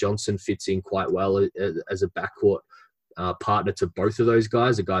 Tyler Johnson fits in quite well as a backcourt partner to both of those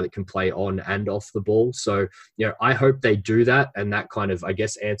guys, a guy that can play on and off the ball. So, I hope they do that. And that kind of, I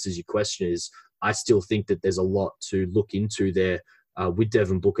guess, answers your question is I still think that there's a lot to look into there with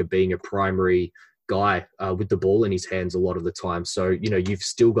Devin Booker being a primary guy with the ball in his hands a lot of the time. So, you've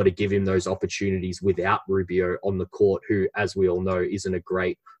still got to give him those opportunities without Rubio on the court, who, as we all know, isn't a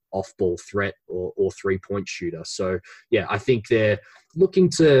great off-ball threat or 3-point shooter. So, yeah, I think they're looking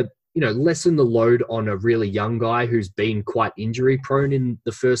to lessen the load on a really young guy who's been quite injury prone in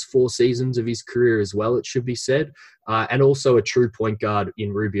the first 4 seasons of his career as well, it should be said. And also a true point guard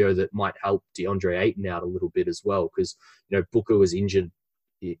in Rubio that might help DeAndre Ayton out a little bit as well. Because, Booker was injured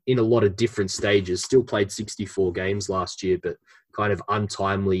in a lot of different stages, still played 64 games last year, but kind of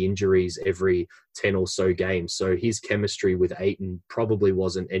untimely injuries every 10 or so games. So his chemistry with Ayton probably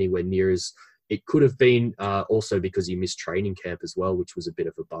wasn't anywhere near as it could have been, also because he missed training camp as well, which was a bit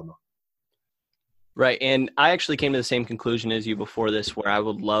of a bummer. Right. And I actually came to the same conclusion as you before this, where I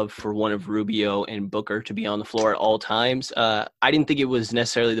would love for one of Rubio and Booker to be on the floor at all times. I didn't think it was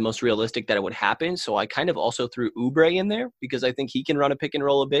necessarily the most realistic that it would happen. So I kind of also threw Oubre in there because I think he can run a pick and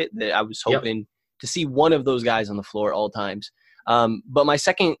roll a bit. That I was hoping to see one of those guys on the floor at all times. But my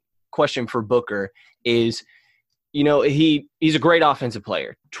second question for Booker is, he's a great offensive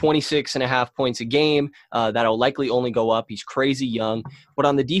player, 26.5 points a game. That'll likely only go up. He's crazy young. But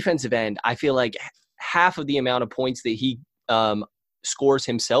on the defensive end, I feel like half of the amount of points that he scores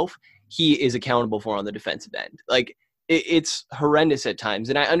himself, he is accountable for on the defensive end. Like, it's horrendous at times.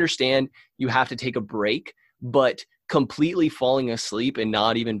 And I understand you have to take a break, but completely falling asleep and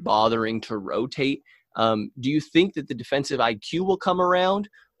not even bothering to rotate, do you think that the defensive IQ will come around?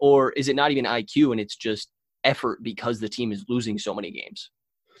 Or is it not even IQ and it's just effort because the team is losing so many games?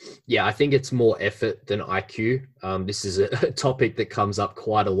 Yeah, I think it's more effort than IQ. This is a topic that comes up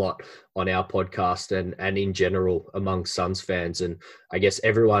quite a lot on our podcast and in general among Suns fans. And I guess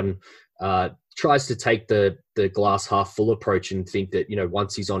everyone tries to take the glass half full approach and think that,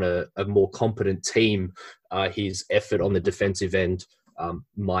 once he's on a more competent team, his effort on the defensive end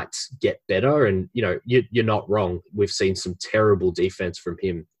might get better. And, you're not wrong. We've seen some terrible defense from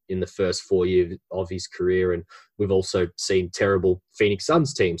him in the first 4 years of his career. And we've also seen terrible Phoenix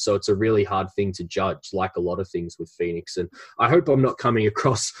Suns teams. So it's a really hard thing to judge, like a lot of things with Phoenix. And I hope I'm not coming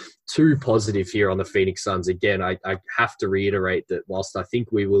across too positive here on the Phoenix Suns. Again, I have to reiterate that whilst I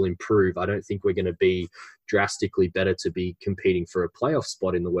think we will improve, I don't think we're going to be drastically better to be competing for a playoff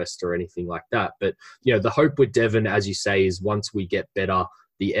spot in the West or anything like that. But, the hope with Devin, as you say, is once we get better,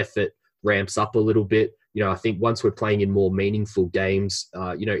 the effort ramps up a little bit. I think once we're playing in more meaningful games,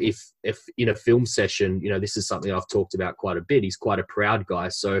 if in a film session, this is something I've talked about quite a bit. He's quite a proud guy.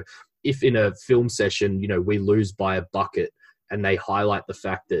 So if in a film session, we lose by a bucket and they highlight the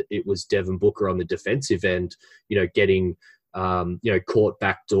fact that it was Devin Booker on the defensive end, getting, caught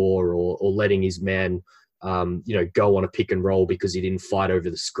backdoor or letting his man, go on a pick and roll because he didn't fight over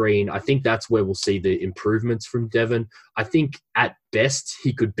the screen. I think that's where we'll see the improvements from Devin. I think at best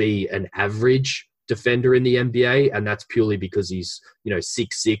he could be an average defender in the NBA, and that's purely because he's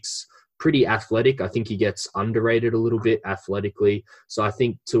 6'6", pretty athletic. I think he gets underrated a little bit athletically. So I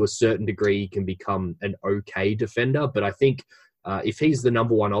think to a certain degree he can become an okay defender. But I think if he's the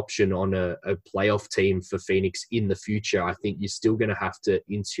number one option on a playoff team for Phoenix in the future, I think you're still going to have to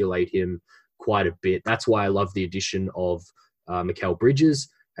insulate him quite a bit. That's why I love the addition of Mikal Bridges.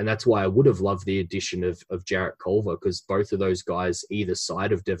 And that's why I would have loved the addition of Jarrett Culver, because both of those guys, either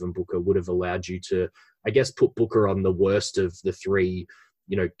side of Devin Booker, would have allowed you to I guess, put Booker on the worst of the three,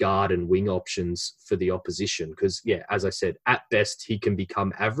 guard and wing options for the opposition. Because, as I said, at best, he can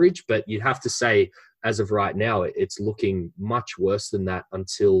become average, but you'd have to say, as of right now, it's looking much worse than that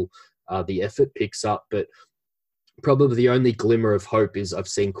until the effort picks up. But probably the only glimmer of hope is I've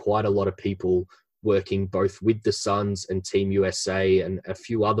seen quite a lot of people working both with the Suns and Team USA and a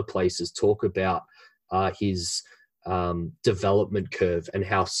few other places talk about his development curve and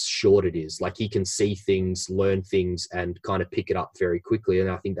how short it is. Like, he can see things, learn things, and kind of pick it up very quickly. And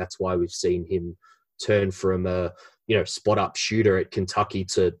I think that's why we've seen him turn from a spot up shooter at Kentucky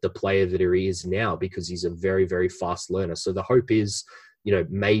to the player that he is now, because he's a very, very fast learner. So the hope is,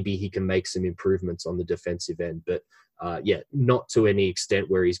 maybe he can make some improvements on the defensive end, but not to any extent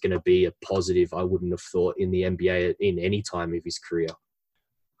where he's going to be a positive, I wouldn't have thought, in the NBA in any time of his career.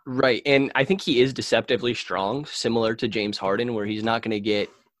 Right. And I think he is deceptively strong, similar to James Harden, where he's not going to get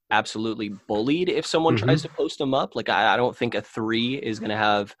absolutely bullied if someone tries to post him up. Like, I don't think a three is going to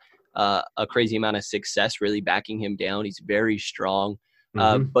have a crazy amount of success really backing him down. He's very strong.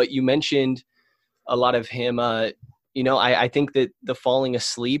 But you mentioned a lot of him, I think that the falling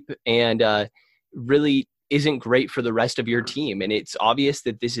asleep and really isn't great for the rest of your team. And it's obvious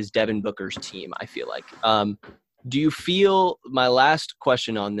that this is Devin Booker's team, I feel like. Do you feel, my last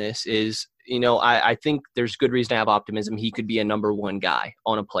question on this is, I think there's good reason to have optimism. He could be a number one guy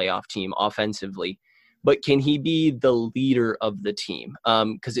on a playoff team offensively, but can he be the leader of the team?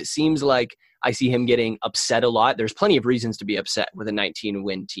 Because it seems like I see him getting upset a lot. There's plenty of reasons to be upset with a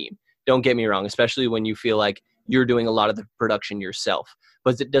 19-win team. Don't get me wrong, especially when you feel like you're doing a lot of the production yourself.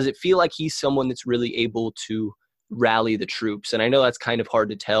 But does it feel like he's someone that's really able to rally the troops? And I know that's kind of hard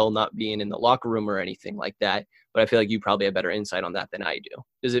to tell, not being in the locker room or anything like that, but I feel like you probably have better insight on that than I do.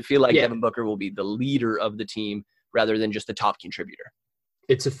 Does it feel like Devin Booker will be the leader of the team rather than just the top contributor?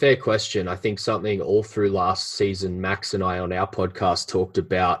 It's a fair question. I think something all through last season, Max and I on our podcast talked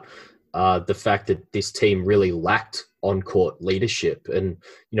about the fact that this team really lacked on-court leadership. And,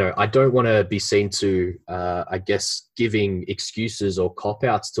 I don't want to be seen to, giving excuses or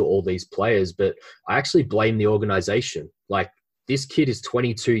cop-outs to all these players, but I actually blame the organization. Like, this kid is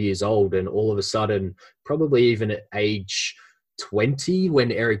 22 years old, and all of a sudden, probably even at age 20,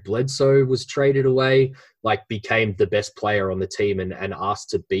 when Eric Bledsoe was traded away, became the best player on the team and asked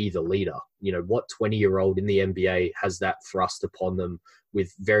to be the leader. What 20-year-old in the NBA has that thrust upon them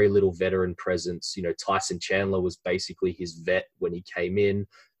with very little veteran presence? Tyson Chandler was basically his vet when he came in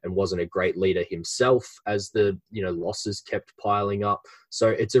and wasn't a great leader himself as the, losses kept piling up. So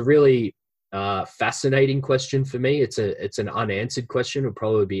it's a really fascinating question for me. It's an unanswered question. It'll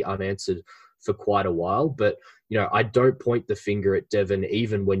probably be unanswered for quite a while, but I don't point the finger at Devin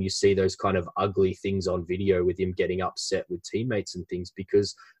even when you see those kind of ugly things on video with him getting upset with teammates and things,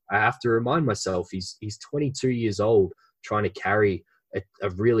 because I have to remind myself he's 22 years old trying to carry a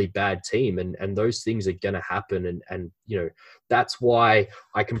really bad team, and those things are going to happen. And that's why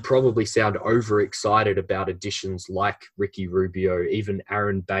I can probably sound overexcited about additions like Ricky Rubio, even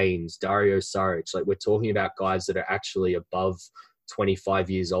Aaron Baines, Dario Saric. Like, we're talking about guys that are actually above 25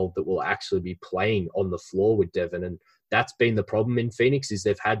 years old that will actually be playing on the floor with Devin. And that's been the problem in Phoenix, is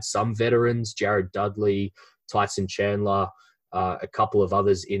they've had some veterans, Jared Dudley, Tyson Chandler, a couple of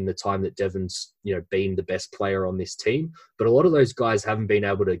others in the time that Devin's, been the best player on this team. But a lot of those guys haven't been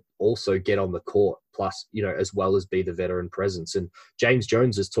able to also get on the court, plus, as well as be the veteran presence. And James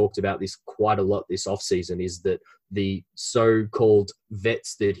Jones has talked about this quite a lot this offseason, is that the so-called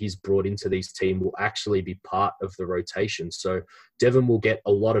vets that he's brought into these team will actually be part of the rotation. So Devin will get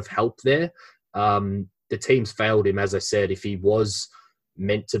a lot of help there. The team's failed him, as I said. If he was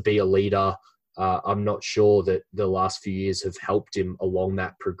meant to be a leader, I'm not sure that the last few years have helped him along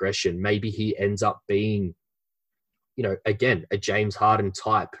that progression. Maybe he ends up being, again, a James Harden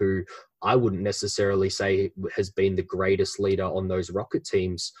type, who I wouldn't necessarily say has been the greatest leader on those Rocket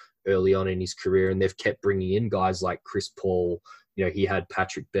teams early on in his career. And they've kept bringing in guys like Chris Paul. He had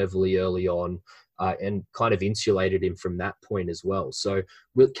Patrick Beverley early on and kind of insulated him from that point as well. So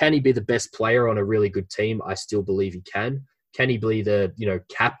can he be the best player on a really good team? I still believe he can. Can he be the,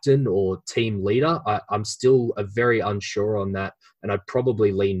 captain or team leader? I'm still very unsure on that, and I'd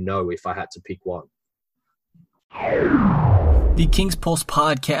probably lean no if I had to pick one. The King's Pulse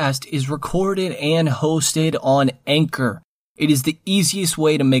podcast is recorded and hosted on Anchor. It is the easiest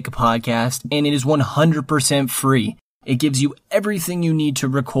way to make a podcast, and it is 100% free. It gives you everything you need to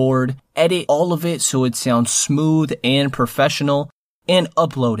record, edit all of it so it sounds smooth and professional, and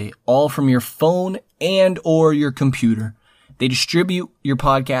upload it all from your phone and or your computer. They distribute your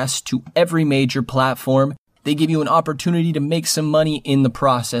podcast to every major platform. They give you an opportunity to make some money in the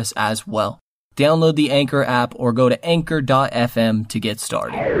process as well. Download the Anchor app or go to anchor.fm to get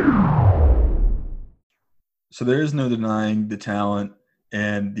started. So there is no denying the talent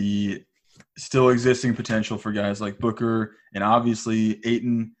and the still existing potential for guys like Booker and obviously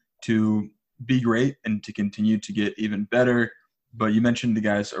Ayton to be great and to continue to get even better. But you mentioned the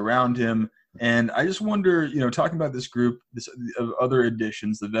guys around him. And I just wonder, talking about this group, of other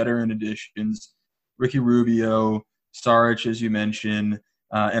additions, the veteran additions, Ricky Rubio, Saric, as you mentioned,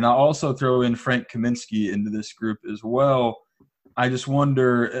 and I'll also throw in Frank Kaminsky into this group as well. I just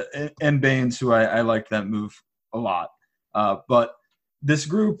wonder, and Baynes, who I like that move a lot. But this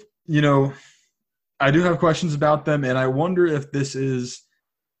group, I do have questions about them, and I wonder if this is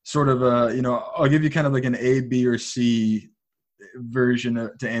sort of I'll give you kind of like an A, B, or C version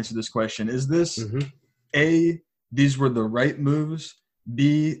to answer this question. Is this A, these were the right moves,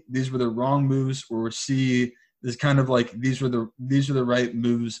 B, these were the wrong moves, or C, is kind of like these are the right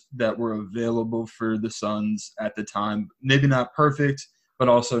moves that were available for the Suns at the time. Maybe not perfect, but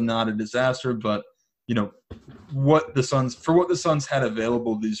also not a disaster. But what the Suns had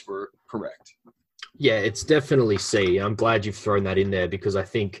available, these were correct. Yeah, it's definitely C. I'm glad you've thrown that in there because I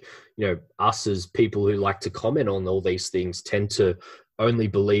think us as people who like to comment on all these things tend to only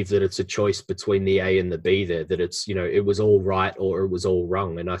believe that it's a choice between the A and the B there, that it's, it was all right or it was all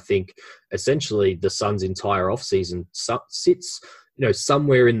wrong. And I think essentially the Suns' entire offseason sits,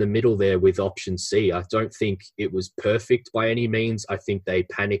 somewhere in the middle there with option C. I don't think it was perfect by any means. I think they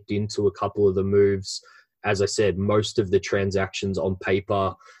panicked into a couple of the moves. As I said, most of the transactions on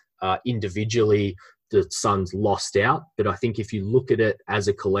paper, individually, the Suns lost out. But I think if you look at it as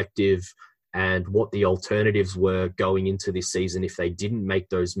a collective, and what the alternatives were going into this season if they didn't make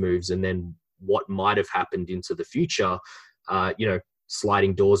those moves, and then what might have happened into the future,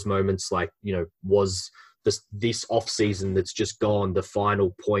 sliding doors moments like, was this off-season that's just gone the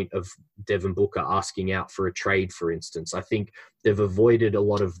final point of Devin Booker asking out for a trade, for instance. I think they've avoided a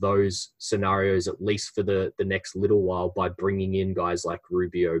lot of those scenarios, at least for the next little while, by bringing in guys like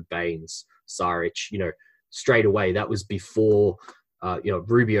Rubio, Baynes, Saric, straight away. That was before...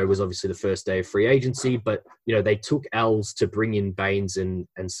 Rubio was obviously the first day of free agency, but, they took L's to bring in Baynes and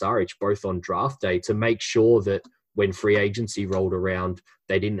Saric both on draft day to make sure that when free agency rolled around,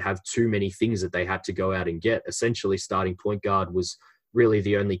 they didn't have too many things that they had to go out and get. Essentially, starting point guard was really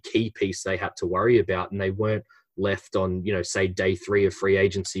the only key piece they had to worry about, and they weren't left on, say, day 3 of free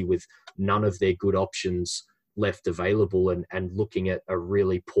agency with none of their good options left available and looking at a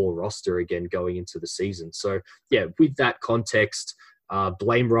really poor roster again going into the season. So, yeah, with that context,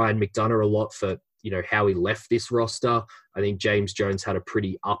 blame Ryan McDonough a lot for, how he left this roster. I think James Jones had a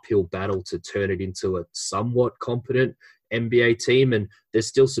pretty uphill battle to turn it into a somewhat competent NBA team. And there's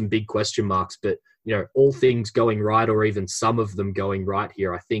still some big question marks, but, all things going right, or even some of them going right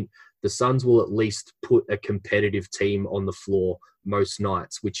here, I think the Suns will at least put a competitive team on the floor most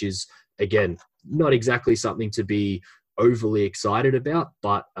nights, which is, again, not exactly something to be overly excited about,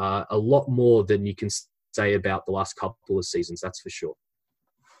 but a lot more than you can say about the last couple of seasons, that's for sure.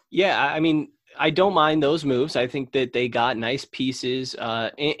 Yeah, I mean, I don't mind those moves. I think that they got nice pieces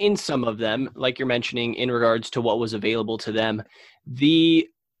in some of them, like you're mentioning, in regards to what was available to them. The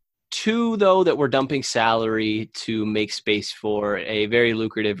two, though, that were dumping salary to make space for a very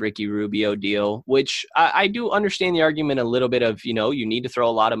lucrative Ricky Rubio deal, which I do understand the argument a little bit of, you need to throw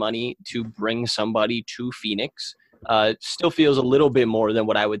a lot of money to bring somebody to Phoenix. Still feels a little bit more than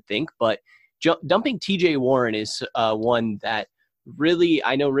what I would think, but dumping TJ Warren is one that really,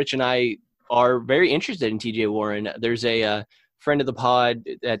 I know Rich and I are very interested in TJ Warren. There's a friend of the pod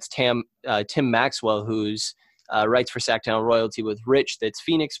that's Tim Maxwell, who's writes for Sacktown Royalty with Rich, that's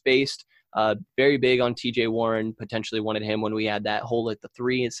Phoenix-based, very big on TJ Warren, potentially wanted him when we had that hole at the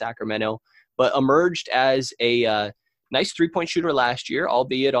 3 in Sacramento, but emerged as a nice three-point shooter last year,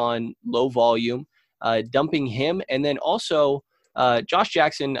 albeit on low volume, dumping him. And then also Josh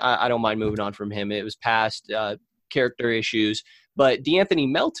Jackson, I don't mind moving on from him. It was past character issues. But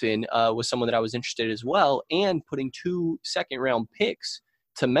DeAnthony Melton was someone that I was interested in as well, and putting 2 second-round picks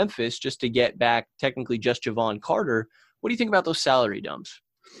to Memphis just to get back technically just Javon Carter. What do you think about those salary dumps?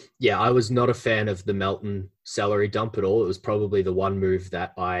 Yeah, I was not a fan of the Melton salary dump at all. It was probably the one move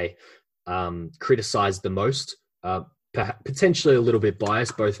that I criticized the most. Potentially a little bit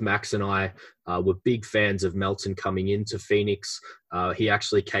biased. Both Max and I were big fans of Melton coming into Phoenix. He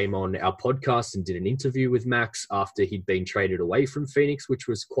actually came on our podcast and did an interview with Max after he'd been traded away from Phoenix, which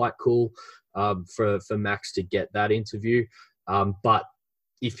was quite cool for Max to get that interview. But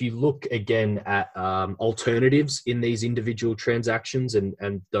if you look again at alternatives in these individual transactions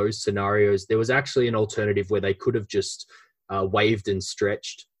and those scenarios, there was actually an alternative where they could have just waived and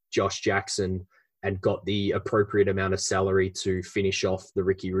stretched Josh Jackson and got the appropriate amount of salary to finish off the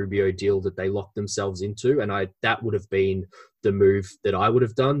Ricky Rubio deal that they locked themselves into. And that would have been the move that I would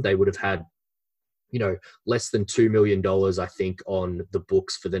have done. They would have had, less than $2 million, I think, on the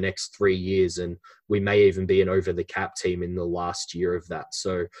books for the next 3 years. And we may even be an over the cap team in the last year of that.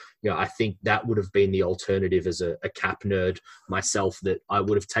 So, I think that would have been the alternative as a cap nerd myself that I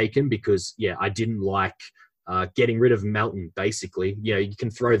would have taken because, I didn't like getting rid of Melton, basically. You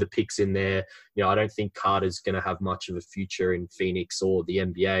can throw the picks in there. I don't think Carter's going to have much of a future in Phoenix or the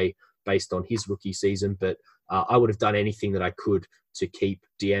NBA based on his rookie season, but I would have done anything that I could to keep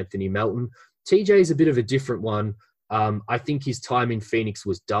DeAnthony Melton. TJ is a bit of a different one. I think his time in Phoenix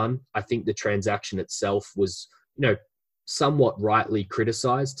was done. I think the transaction itself was, somewhat rightly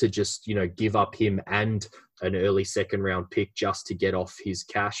criticized to just, give up him and an early second round pick just to get off his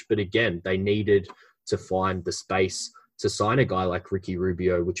cash. But again, they needed to find the space to sign a guy like Ricky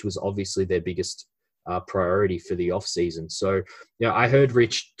Rubio, which was obviously their biggest priority for the offseason. So, I heard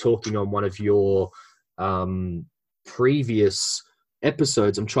Rich talking on one of your previous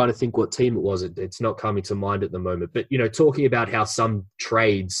episodes. I'm trying to think what team it was. It's not coming to mind at the moment. But, talking about how some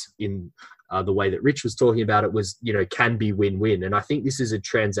trades in the way that Rich was talking about it was, can be win-win. And I think this is a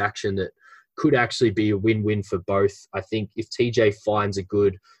transaction that could actually be a win-win for both. I think if TJ finds a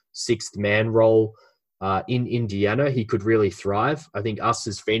good sixth man role in Indiana, he could really thrive. I think us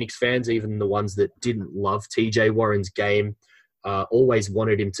as Phoenix fans, even the ones that didn't love TJ Warren's game, always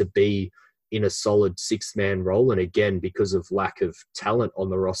wanted him to be in a solid sixth-man role. And again, because of lack of talent on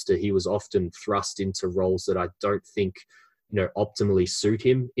the roster, he was often thrust into roles that I don't think, optimally suit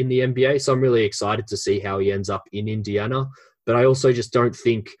him in the NBA. So I'm really excited to see how he ends up in Indiana. But I also just don't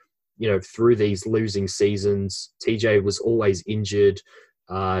think, through these losing seasons, TJ was always injured,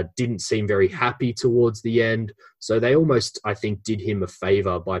 didn't seem very happy towards the end. So they almost, I think, did him a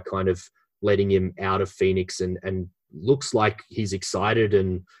favor by kind of letting him out of Phoenix and looks like he's excited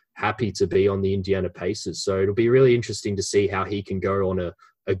and happy to be on the Indiana Pacers. So it'll be really interesting to see how he can go on a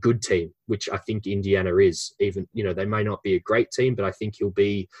good team, which I think Indiana is. Even, they may not be a great team, but I think he'll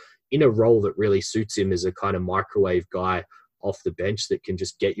be in a role that really suits him as a kind of microwave guy off the bench that can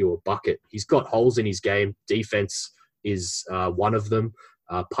just get you a bucket. He's got holes in his game. Defense is one of them.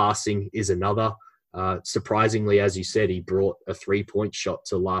 Passing is another. Surprisingly, as you said, he brought a 3-point shot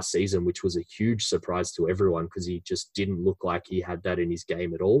to last season, which was a huge surprise to everyone because he just didn't look like he had that in his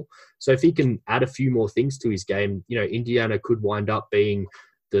game at all. So if he can add a few more things to his game, Indiana could wind up being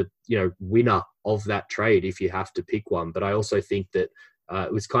the, winner of that trade if you have to pick one. But I also think that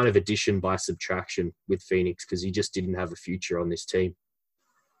it was kind of addition by subtraction with Phoenix because he just didn't have a future on this team.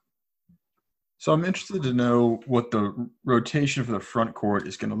 So I'm interested to know what the rotation for the front court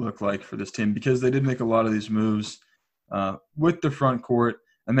is going to look like for this team because they did make a lot of these moves with the front court.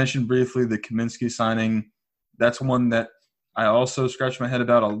 I mentioned briefly the Kaminsky signing. That's one that I also scratched my head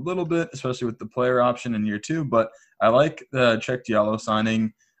about a little bit, especially with the player option in year 2. But I like the Cheick Diallo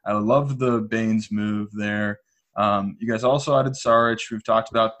signing. I love the Baines move there. You guys also added Saric. We've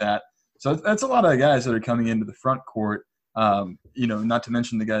talked about that. So that's a lot of guys that are coming into the front court. Not to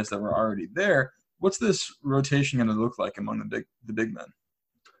mention the guys that were already there. What's this rotation going to look like among the big men?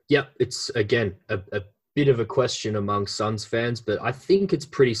 Yeah, it's, again, a bit of a question among Suns fans, but I think it's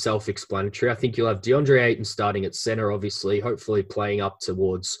pretty self-explanatory. I think you'll have DeAndre Ayton starting at center, obviously, hopefully playing up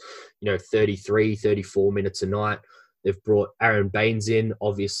towards, 33, 34 minutes a night. They've brought Aaron Baines in,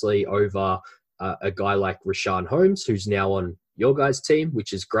 obviously, over a guy like Richaun Holmes, who's now on your guys' team,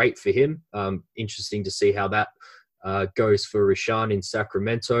 which is great for him. Interesting to see how that goes for Richaun in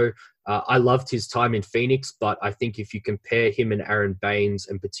Sacramento. I loved his time in Phoenix, but I think if you compare him and Aaron Baines,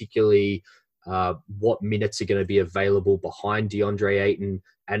 and particularly what minutes are going to be available behind DeAndre Ayton,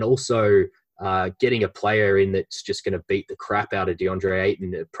 and also getting a player in that's just going to beat the crap out of DeAndre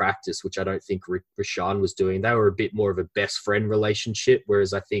Ayton at practice, which I don't think Richaun was doing. They were a bit more of a best friend relationship,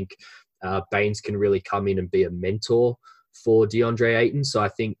 whereas I think Baines can really come in and be a mentor for DeAndre Ayton. So I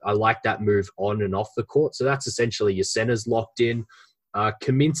think I like that move on and off the court. So that's essentially your centers locked in.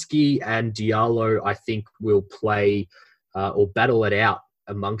 Kaminsky and Diallo, I think, will play or battle it out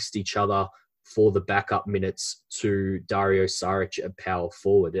amongst each other for the backup minutes to Dario Saric at power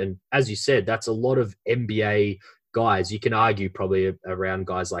forward. And as you said, that's a lot of NBA guys. You can argue probably around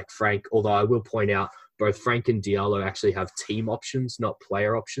guys like Frank, although I will point out both Frank and Diallo actually have team options, not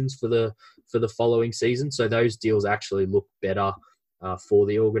player options for the following season. So those deals actually look better for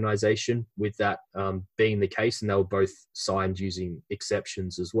the organization with that being the case. And they were both signed using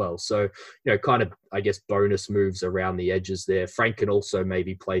exceptions as well. So, kind of, I guess, bonus moves around the edges there. Frank can also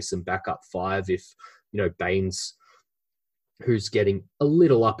maybe play some backup 5 if, Baines who's getting a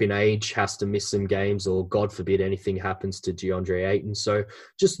little up in age, has to miss some games, or God forbid anything happens to DeAndre Ayton. So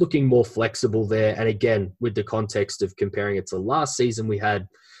just looking more flexible there. And again, with the context of comparing it to last season, we had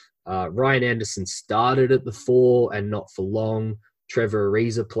Ryan Anderson started at the 4 and not for long. Trevor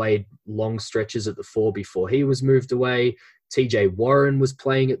Ariza played long stretches at the 4 before he was moved away. TJ Warren was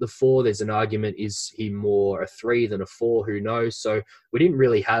playing at the 4. There's an argument, is he more a 3 than a 4? Who knows? So we didn't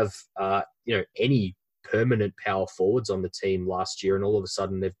really have any permanent power forwards on the team last year, and all of a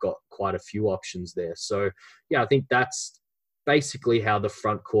sudden they've got quite a few options there. So yeah, I think that's basically how the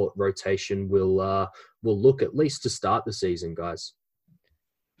front court rotation will look, at least to start the season, guys.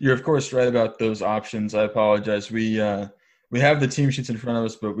 You're of course right about those options. I apologize. We have the team sheets in front of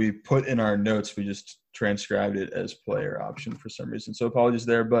us, but we put in our notes, we just transcribed it as player option for some reason. So apologies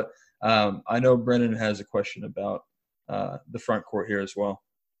there. But I know Brennan has a question about the front court here as well.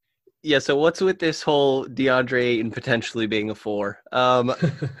 Yeah, so what's with this whole DeAndre Ayton potentially being a 4?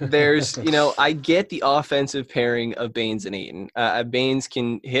 There's, I get the offensive pairing of Baynes and Ayton. Baynes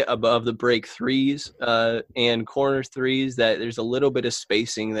can hit above the break threes and corner threes, that there's a little bit of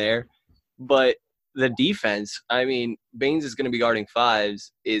spacing there. But the defense, I mean, Baynes is going to be guarding 5s.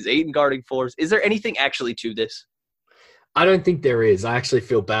 Is Ayton guarding 4s? Is there anything actually to this? I don't think there is. I actually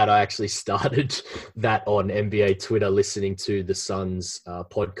feel bad. I actually started that on NBA Twitter listening to the Suns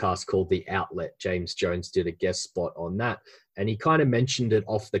podcast called The Outlet. James Jones did a guest spot on that, and he kind of mentioned it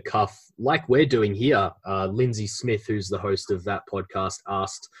off the cuff, like we're doing here. Lindsey Smith, who's the host of that podcast,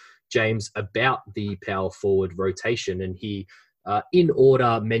 asked James about the power forward rotation, and he, in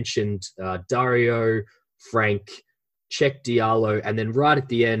order, mentioned Dario, Frank, Cheick Diallo, and then right at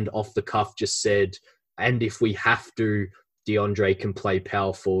the end, off the cuff, just said, and if we have to, DeAndre can play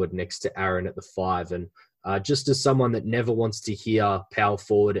power forward next to Aaron at the 5. And just as someone that never wants to hear power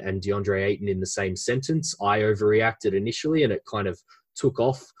forward and DeAndre Ayton in the same sentence, I overreacted initially, and it kind of took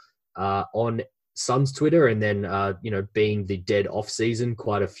off on Suns Twitter. And then, being the dead off season,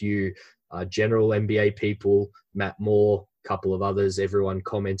 quite a few general NBA people, Matt Moore, a couple of others, everyone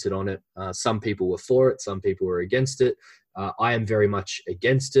commented on it. Some people were for it, some people were against it. I am very much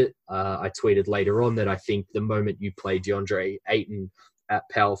against it. I tweeted later on that I think the moment you play DeAndre Ayton at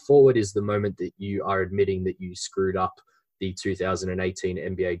power forward is the moment that you are admitting that you screwed up the 2018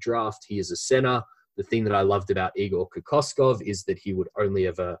 NBA draft. He is a center. The thing that I loved about Igor Kokoskov is that he would only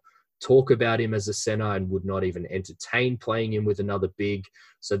ever talk about him as a center and would not even entertain playing him with another big.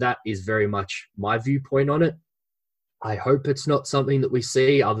 So that is very much my viewpoint on it. I hope it's not something that we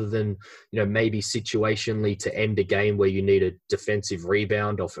see, other than, maybe situationally to end a game where you need a defensive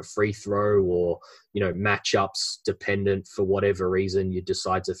rebound off a free throw, or, matchups dependent for whatever reason, you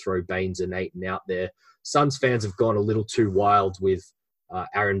decide to throw Baynes and Ayton out there. Suns fans have gone a little too wild with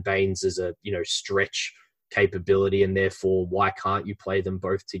Aaron Baynes as a, stretch capability, and therefore why can't you play them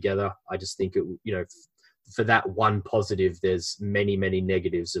both together? I just think it, for that one positive, there's many, many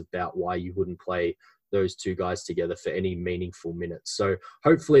negatives about why you wouldn't play those two guys together for any meaningful minutes. So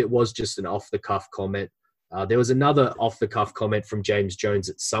hopefully it was just an off-the-cuff comment. There was another off-the-cuff comment from James Jones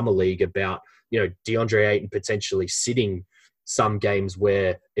at Summer League about, DeAndre Ayton potentially sitting some games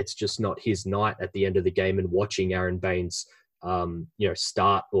where it's just not his night at the end of the game, and watching Aaron Baynes,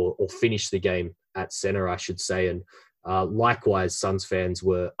 start or finish the game at center, I should say. And likewise, Suns fans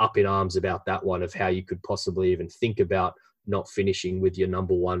were up in arms about that one, of how you could possibly even think about not finishing with your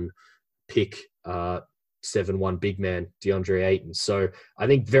number one pick, 7-1 big man, DeAndre Ayton. So I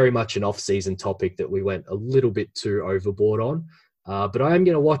think very much an off-season topic that we went a little bit too overboard on. But I am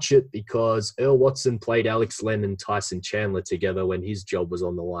going to watch it because Earl Watson played Alex Len and Tyson Chandler together when his job was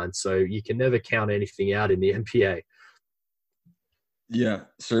on the line. So you can never count anything out in the NBA. Yeah,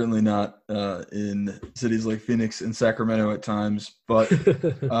 certainly not in cities like Phoenix and Sacramento at times. But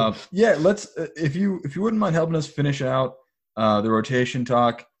let's if you wouldn't mind helping us finish out the rotation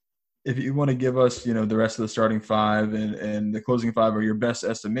talk. If you want to give us, the rest of the starting 5 and the closing 5 are your best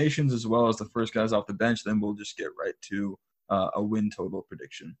estimations, as well as the first guys off the bench, then we'll just get right to a win total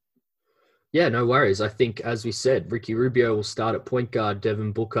prediction. Yeah, no worries. I think, as we said, Ricky Rubio will start at point guard,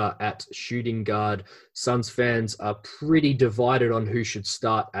 Devin Booker at shooting guard. Suns fans are pretty divided on who should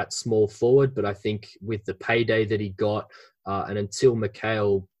start at small forward, but I think with the payday that he got, and until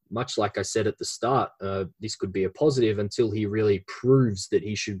Mikal, much like I said at the start, this could be a positive until he really proves that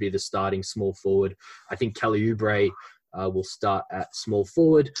he should be the starting small forward. I think Kelly Oubre will start at small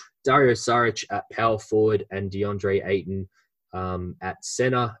forward, Dario Saric at power forward, and DeAndre Ayton at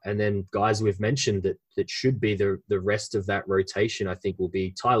center. And then guys we've mentioned that should be the rest of that rotation, I think, will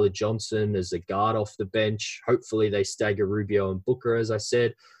be Tyler Johnson as a guard off the bench. Hopefully they stagger Rubio and Booker, as I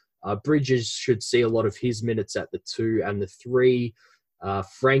said. Bridges should see a lot of his minutes at the 2 and the 3.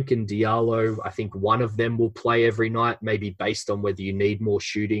 Frank and Diallo, I think one of them will play every night, maybe based on whether you need more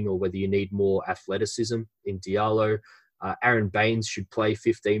shooting or whether you need more athleticism in Diallo. Aaron Baines should play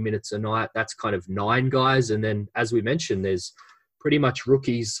 15 minutes a night. That's kind of 9 guys. And then, as we mentioned, there's pretty much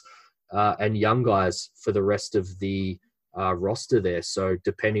rookies and young guys for the rest of the roster there. So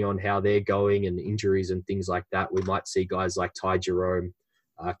depending on how they're going and injuries and things like that, we might see guys like Ty Jerome,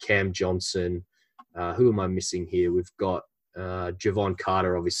 Cam Johnson. Who am I missing here? We've got Javon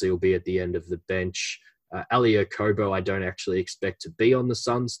Carter obviously will be at the end of the bench. Ali Okobo, I don't actually expect to be on the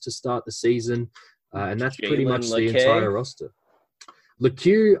Suns to start the season. And that's pretty much the entire roster.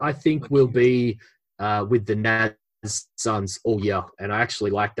 LeCue, I think, will be with the Naz Suns all year. And I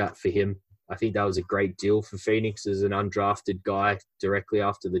actually like that for him. I think that was a great deal for Phoenix as an undrafted guy directly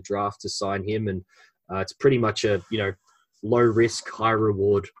after the draft to sign him. And it's pretty much a, low risk, high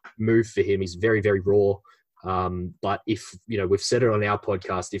reward move for him. He's very, very raw. But if, we've said it on our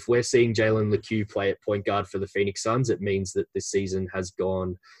podcast, if we're seeing Jalen LeCue play at point guard for the Phoenix Suns, it means that this season has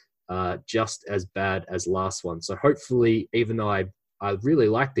gone just as bad as last one. So hopefully, even though I really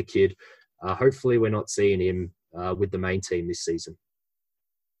like the kid, hopefully we're not seeing him with the main team this season.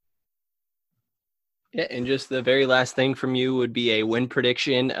 Yeah, and just the very last thing from you would be a win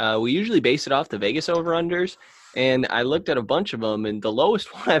prediction. We usually base it off the Vegas over-unders, and I looked at a bunch of them, and the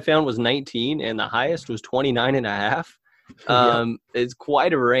lowest one I found was 19, and the highest was 29.5. It's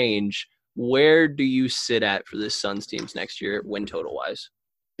quite a range. Where do you sit at for this Suns teams next year, win total-wise?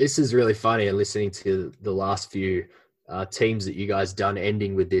 This is really funny, and listening to the last few teams that you guys done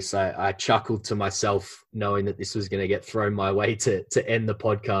ending with this, I chuckled to myself knowing that this was going to get thrown my way to end the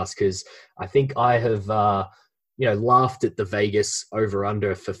podcast, because I think I have laughed at the Vegas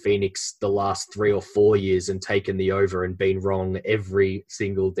over-under for Phoenix the last 3 or 4 years and taken the over and been wrong every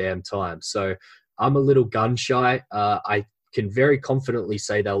single damn time. So I'm a little gun shy. I can very confidently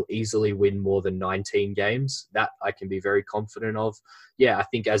say they'll easily win more than 19 games. That I can be very confident of. Yeah, I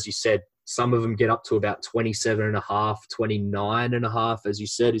think, as you said, some of them get up to about 27.5, 29.5, as you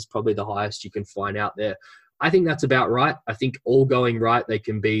said, is probably the highest you can find out there. I think that's about right. I think all going right, they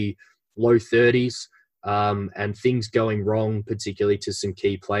can be low 30s, and things going wrong, particularly to some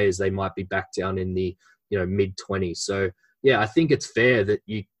key players, they might be back down in the mid 20s. So yeah, I think it's fair that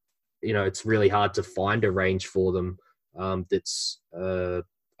it's really hard to find a range for them that's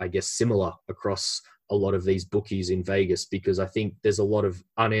I guess similar across a lot of these bookies in Vegas, because I think there's a lot of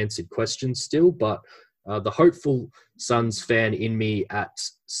unanswered questions still. But the hopeful Suns fan in me at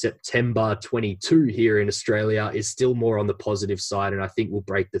September 22 here in Australia is still more on the positive side, and I think we'll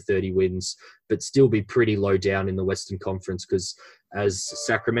break the 30 wins, but still be pretty low down in the Western Conference, because as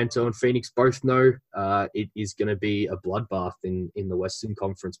Sacramento and Phoenix both know, it is going to be a bloodbath in the Western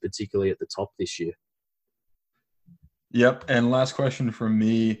Conference, particularly at the top this year. Yep, and last question from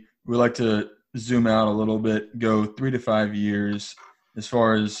me. We like to zoom out a little bit, go 3 to 5 years as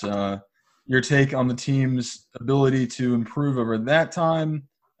far as your take on the team's ability to improve over that time.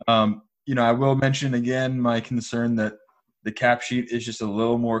 I will mention again my concern that the cap sheet is just a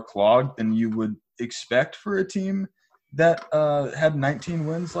little more clogged than you would expect for a team that had 19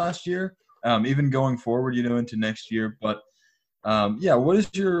 wins last year, even going forward, into next year. But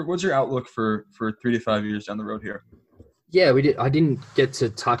what's your outlook for 3 to 5 years down the road here? Yeah, we did. I didn't get to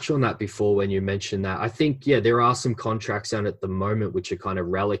touch on that before when you mentioned that. I think, there are some contracts out at the moment which are kind of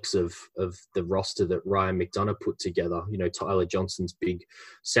relics of the roster that Ryan McDonough put together. Tyler Johnson's big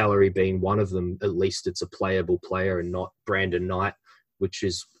salary being one of them. At least it's a playable player and not Brandon Knight, which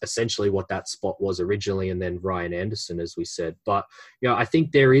is essentially what that spot was originally, and then Ryan Anderson, as we said. But, I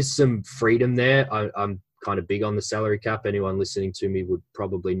think there is some freedom there. I'm kind of big on the salary cap. Anyone listening to me would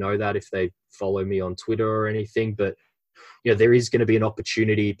probably know that if they follow me on Twitter or anything. But there is going to be an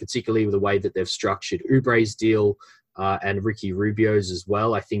opportunity, particularly with the way that they've structured Oubre's deal and Ricky Rubio's as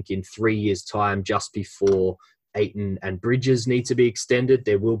well. I think in 3 years' time, just before Ayton and Bridges need to be extended,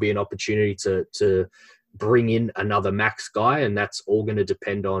 there will be an opportunity to bring in another max guy, and that's all going to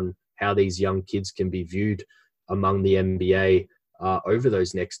depend on how these young kids can be viewed among the NBA over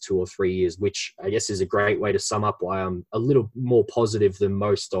those next 2 or 3 years, which I guess is a great way to sum up why I'm a little more positive than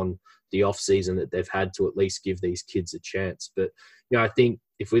most on the off season that they've had to at least give these kids a chance. But, I think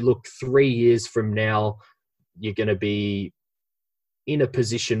if we look 3 years from now, you're going to be in a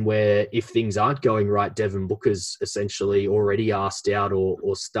position where if things aren't going right, Devin Booker's essentially already asked out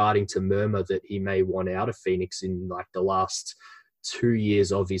or starting to murmur that he may want out of Phoenix in like the last 2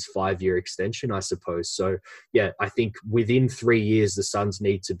 years of his 5-year extension, I suppose. So, I think within 3 years, the Suns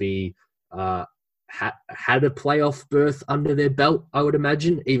need to be had a playoff berth under their belt, I would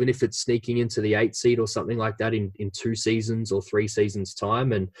imagine, even if it's sneaking into the 8 seed or something like that in 2 seasons or 3 seasons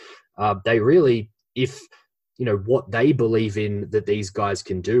time. And they really, if what they believe in that these guys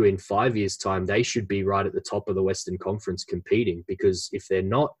can do in 5 years' time, they should be right at the top of the Western Conference competing, because if they're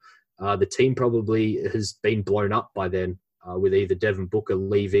not, the team probably has been blown up by then, with either Devin Booker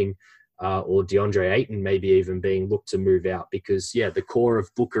leaving or DeAndre Ayton maybe even being looked to move out, because, the core of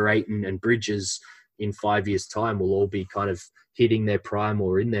Booker, Ayton, and Bridges in 5 years' time will all be kind of hitting their prime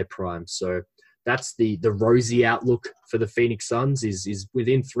or in their prime. So that's the rosy outlook for the Phoenix Suns is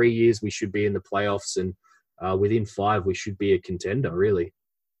within 3 years we should be in the playoffs, and within 5 we should be a contender, really.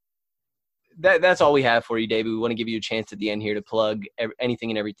 That's all we have for you, David. We want to give you a chance at the end here to plug anything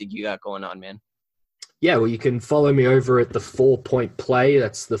and everything you got going on, man. Yeah, well, you can follow me over at the 4 Point Play.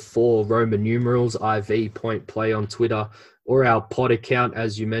 That's the 4 Roman numerals, IV Point Play on Twitter, or our pod account,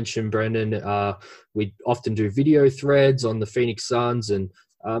 as you mentioned, Brendan. We often do video threads on the Phoenix Suns and,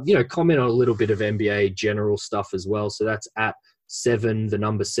 comment on a little bit of NBA general stuff as well. So that's at 7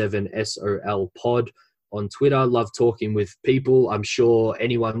 SOL pod on Twitter. Love talking with people. I'm sure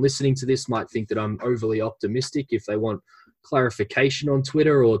anyone listening to this might think that I'm overly optimistic. If they want clarification on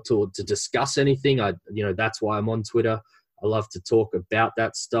Twitter or to discuss anything, that's why I'm on Twitter. I love to talk about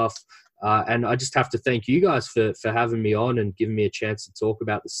that stuff. And I just have to thank you guys for having me on and giving me a chance to talk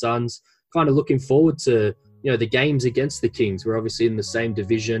about the Suns. Kind of looking forward to, the games against the Kings. We're obviously in the same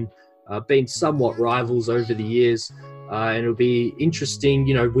division, been somewhat rivals over the years. And it'll be interesting,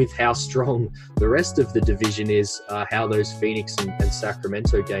 with how strong the rest of the division is, how those Phoenix and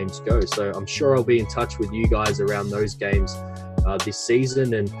Sacramento games go. So I'm sure I'll be in touch with you guys around those games this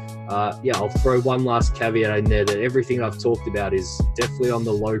season. And I'll throw one last caveat in there that everything I've talked about is definitely on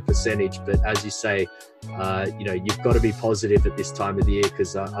the low percentage. But as you say, you've got to be positive at this time of the year,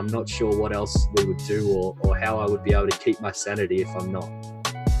 because I'm not sure what else we would do or how I would be able to keep my sanity if I'm not.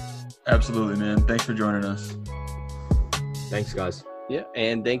 Absolutely, man. Thanks for joining us. Thanks, guys. Yeah,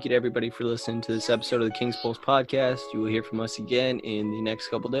 and thank you to everybody for listening to this episode of the King's Pulse podcast. You will hear from us again in the next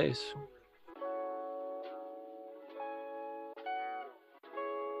couple days.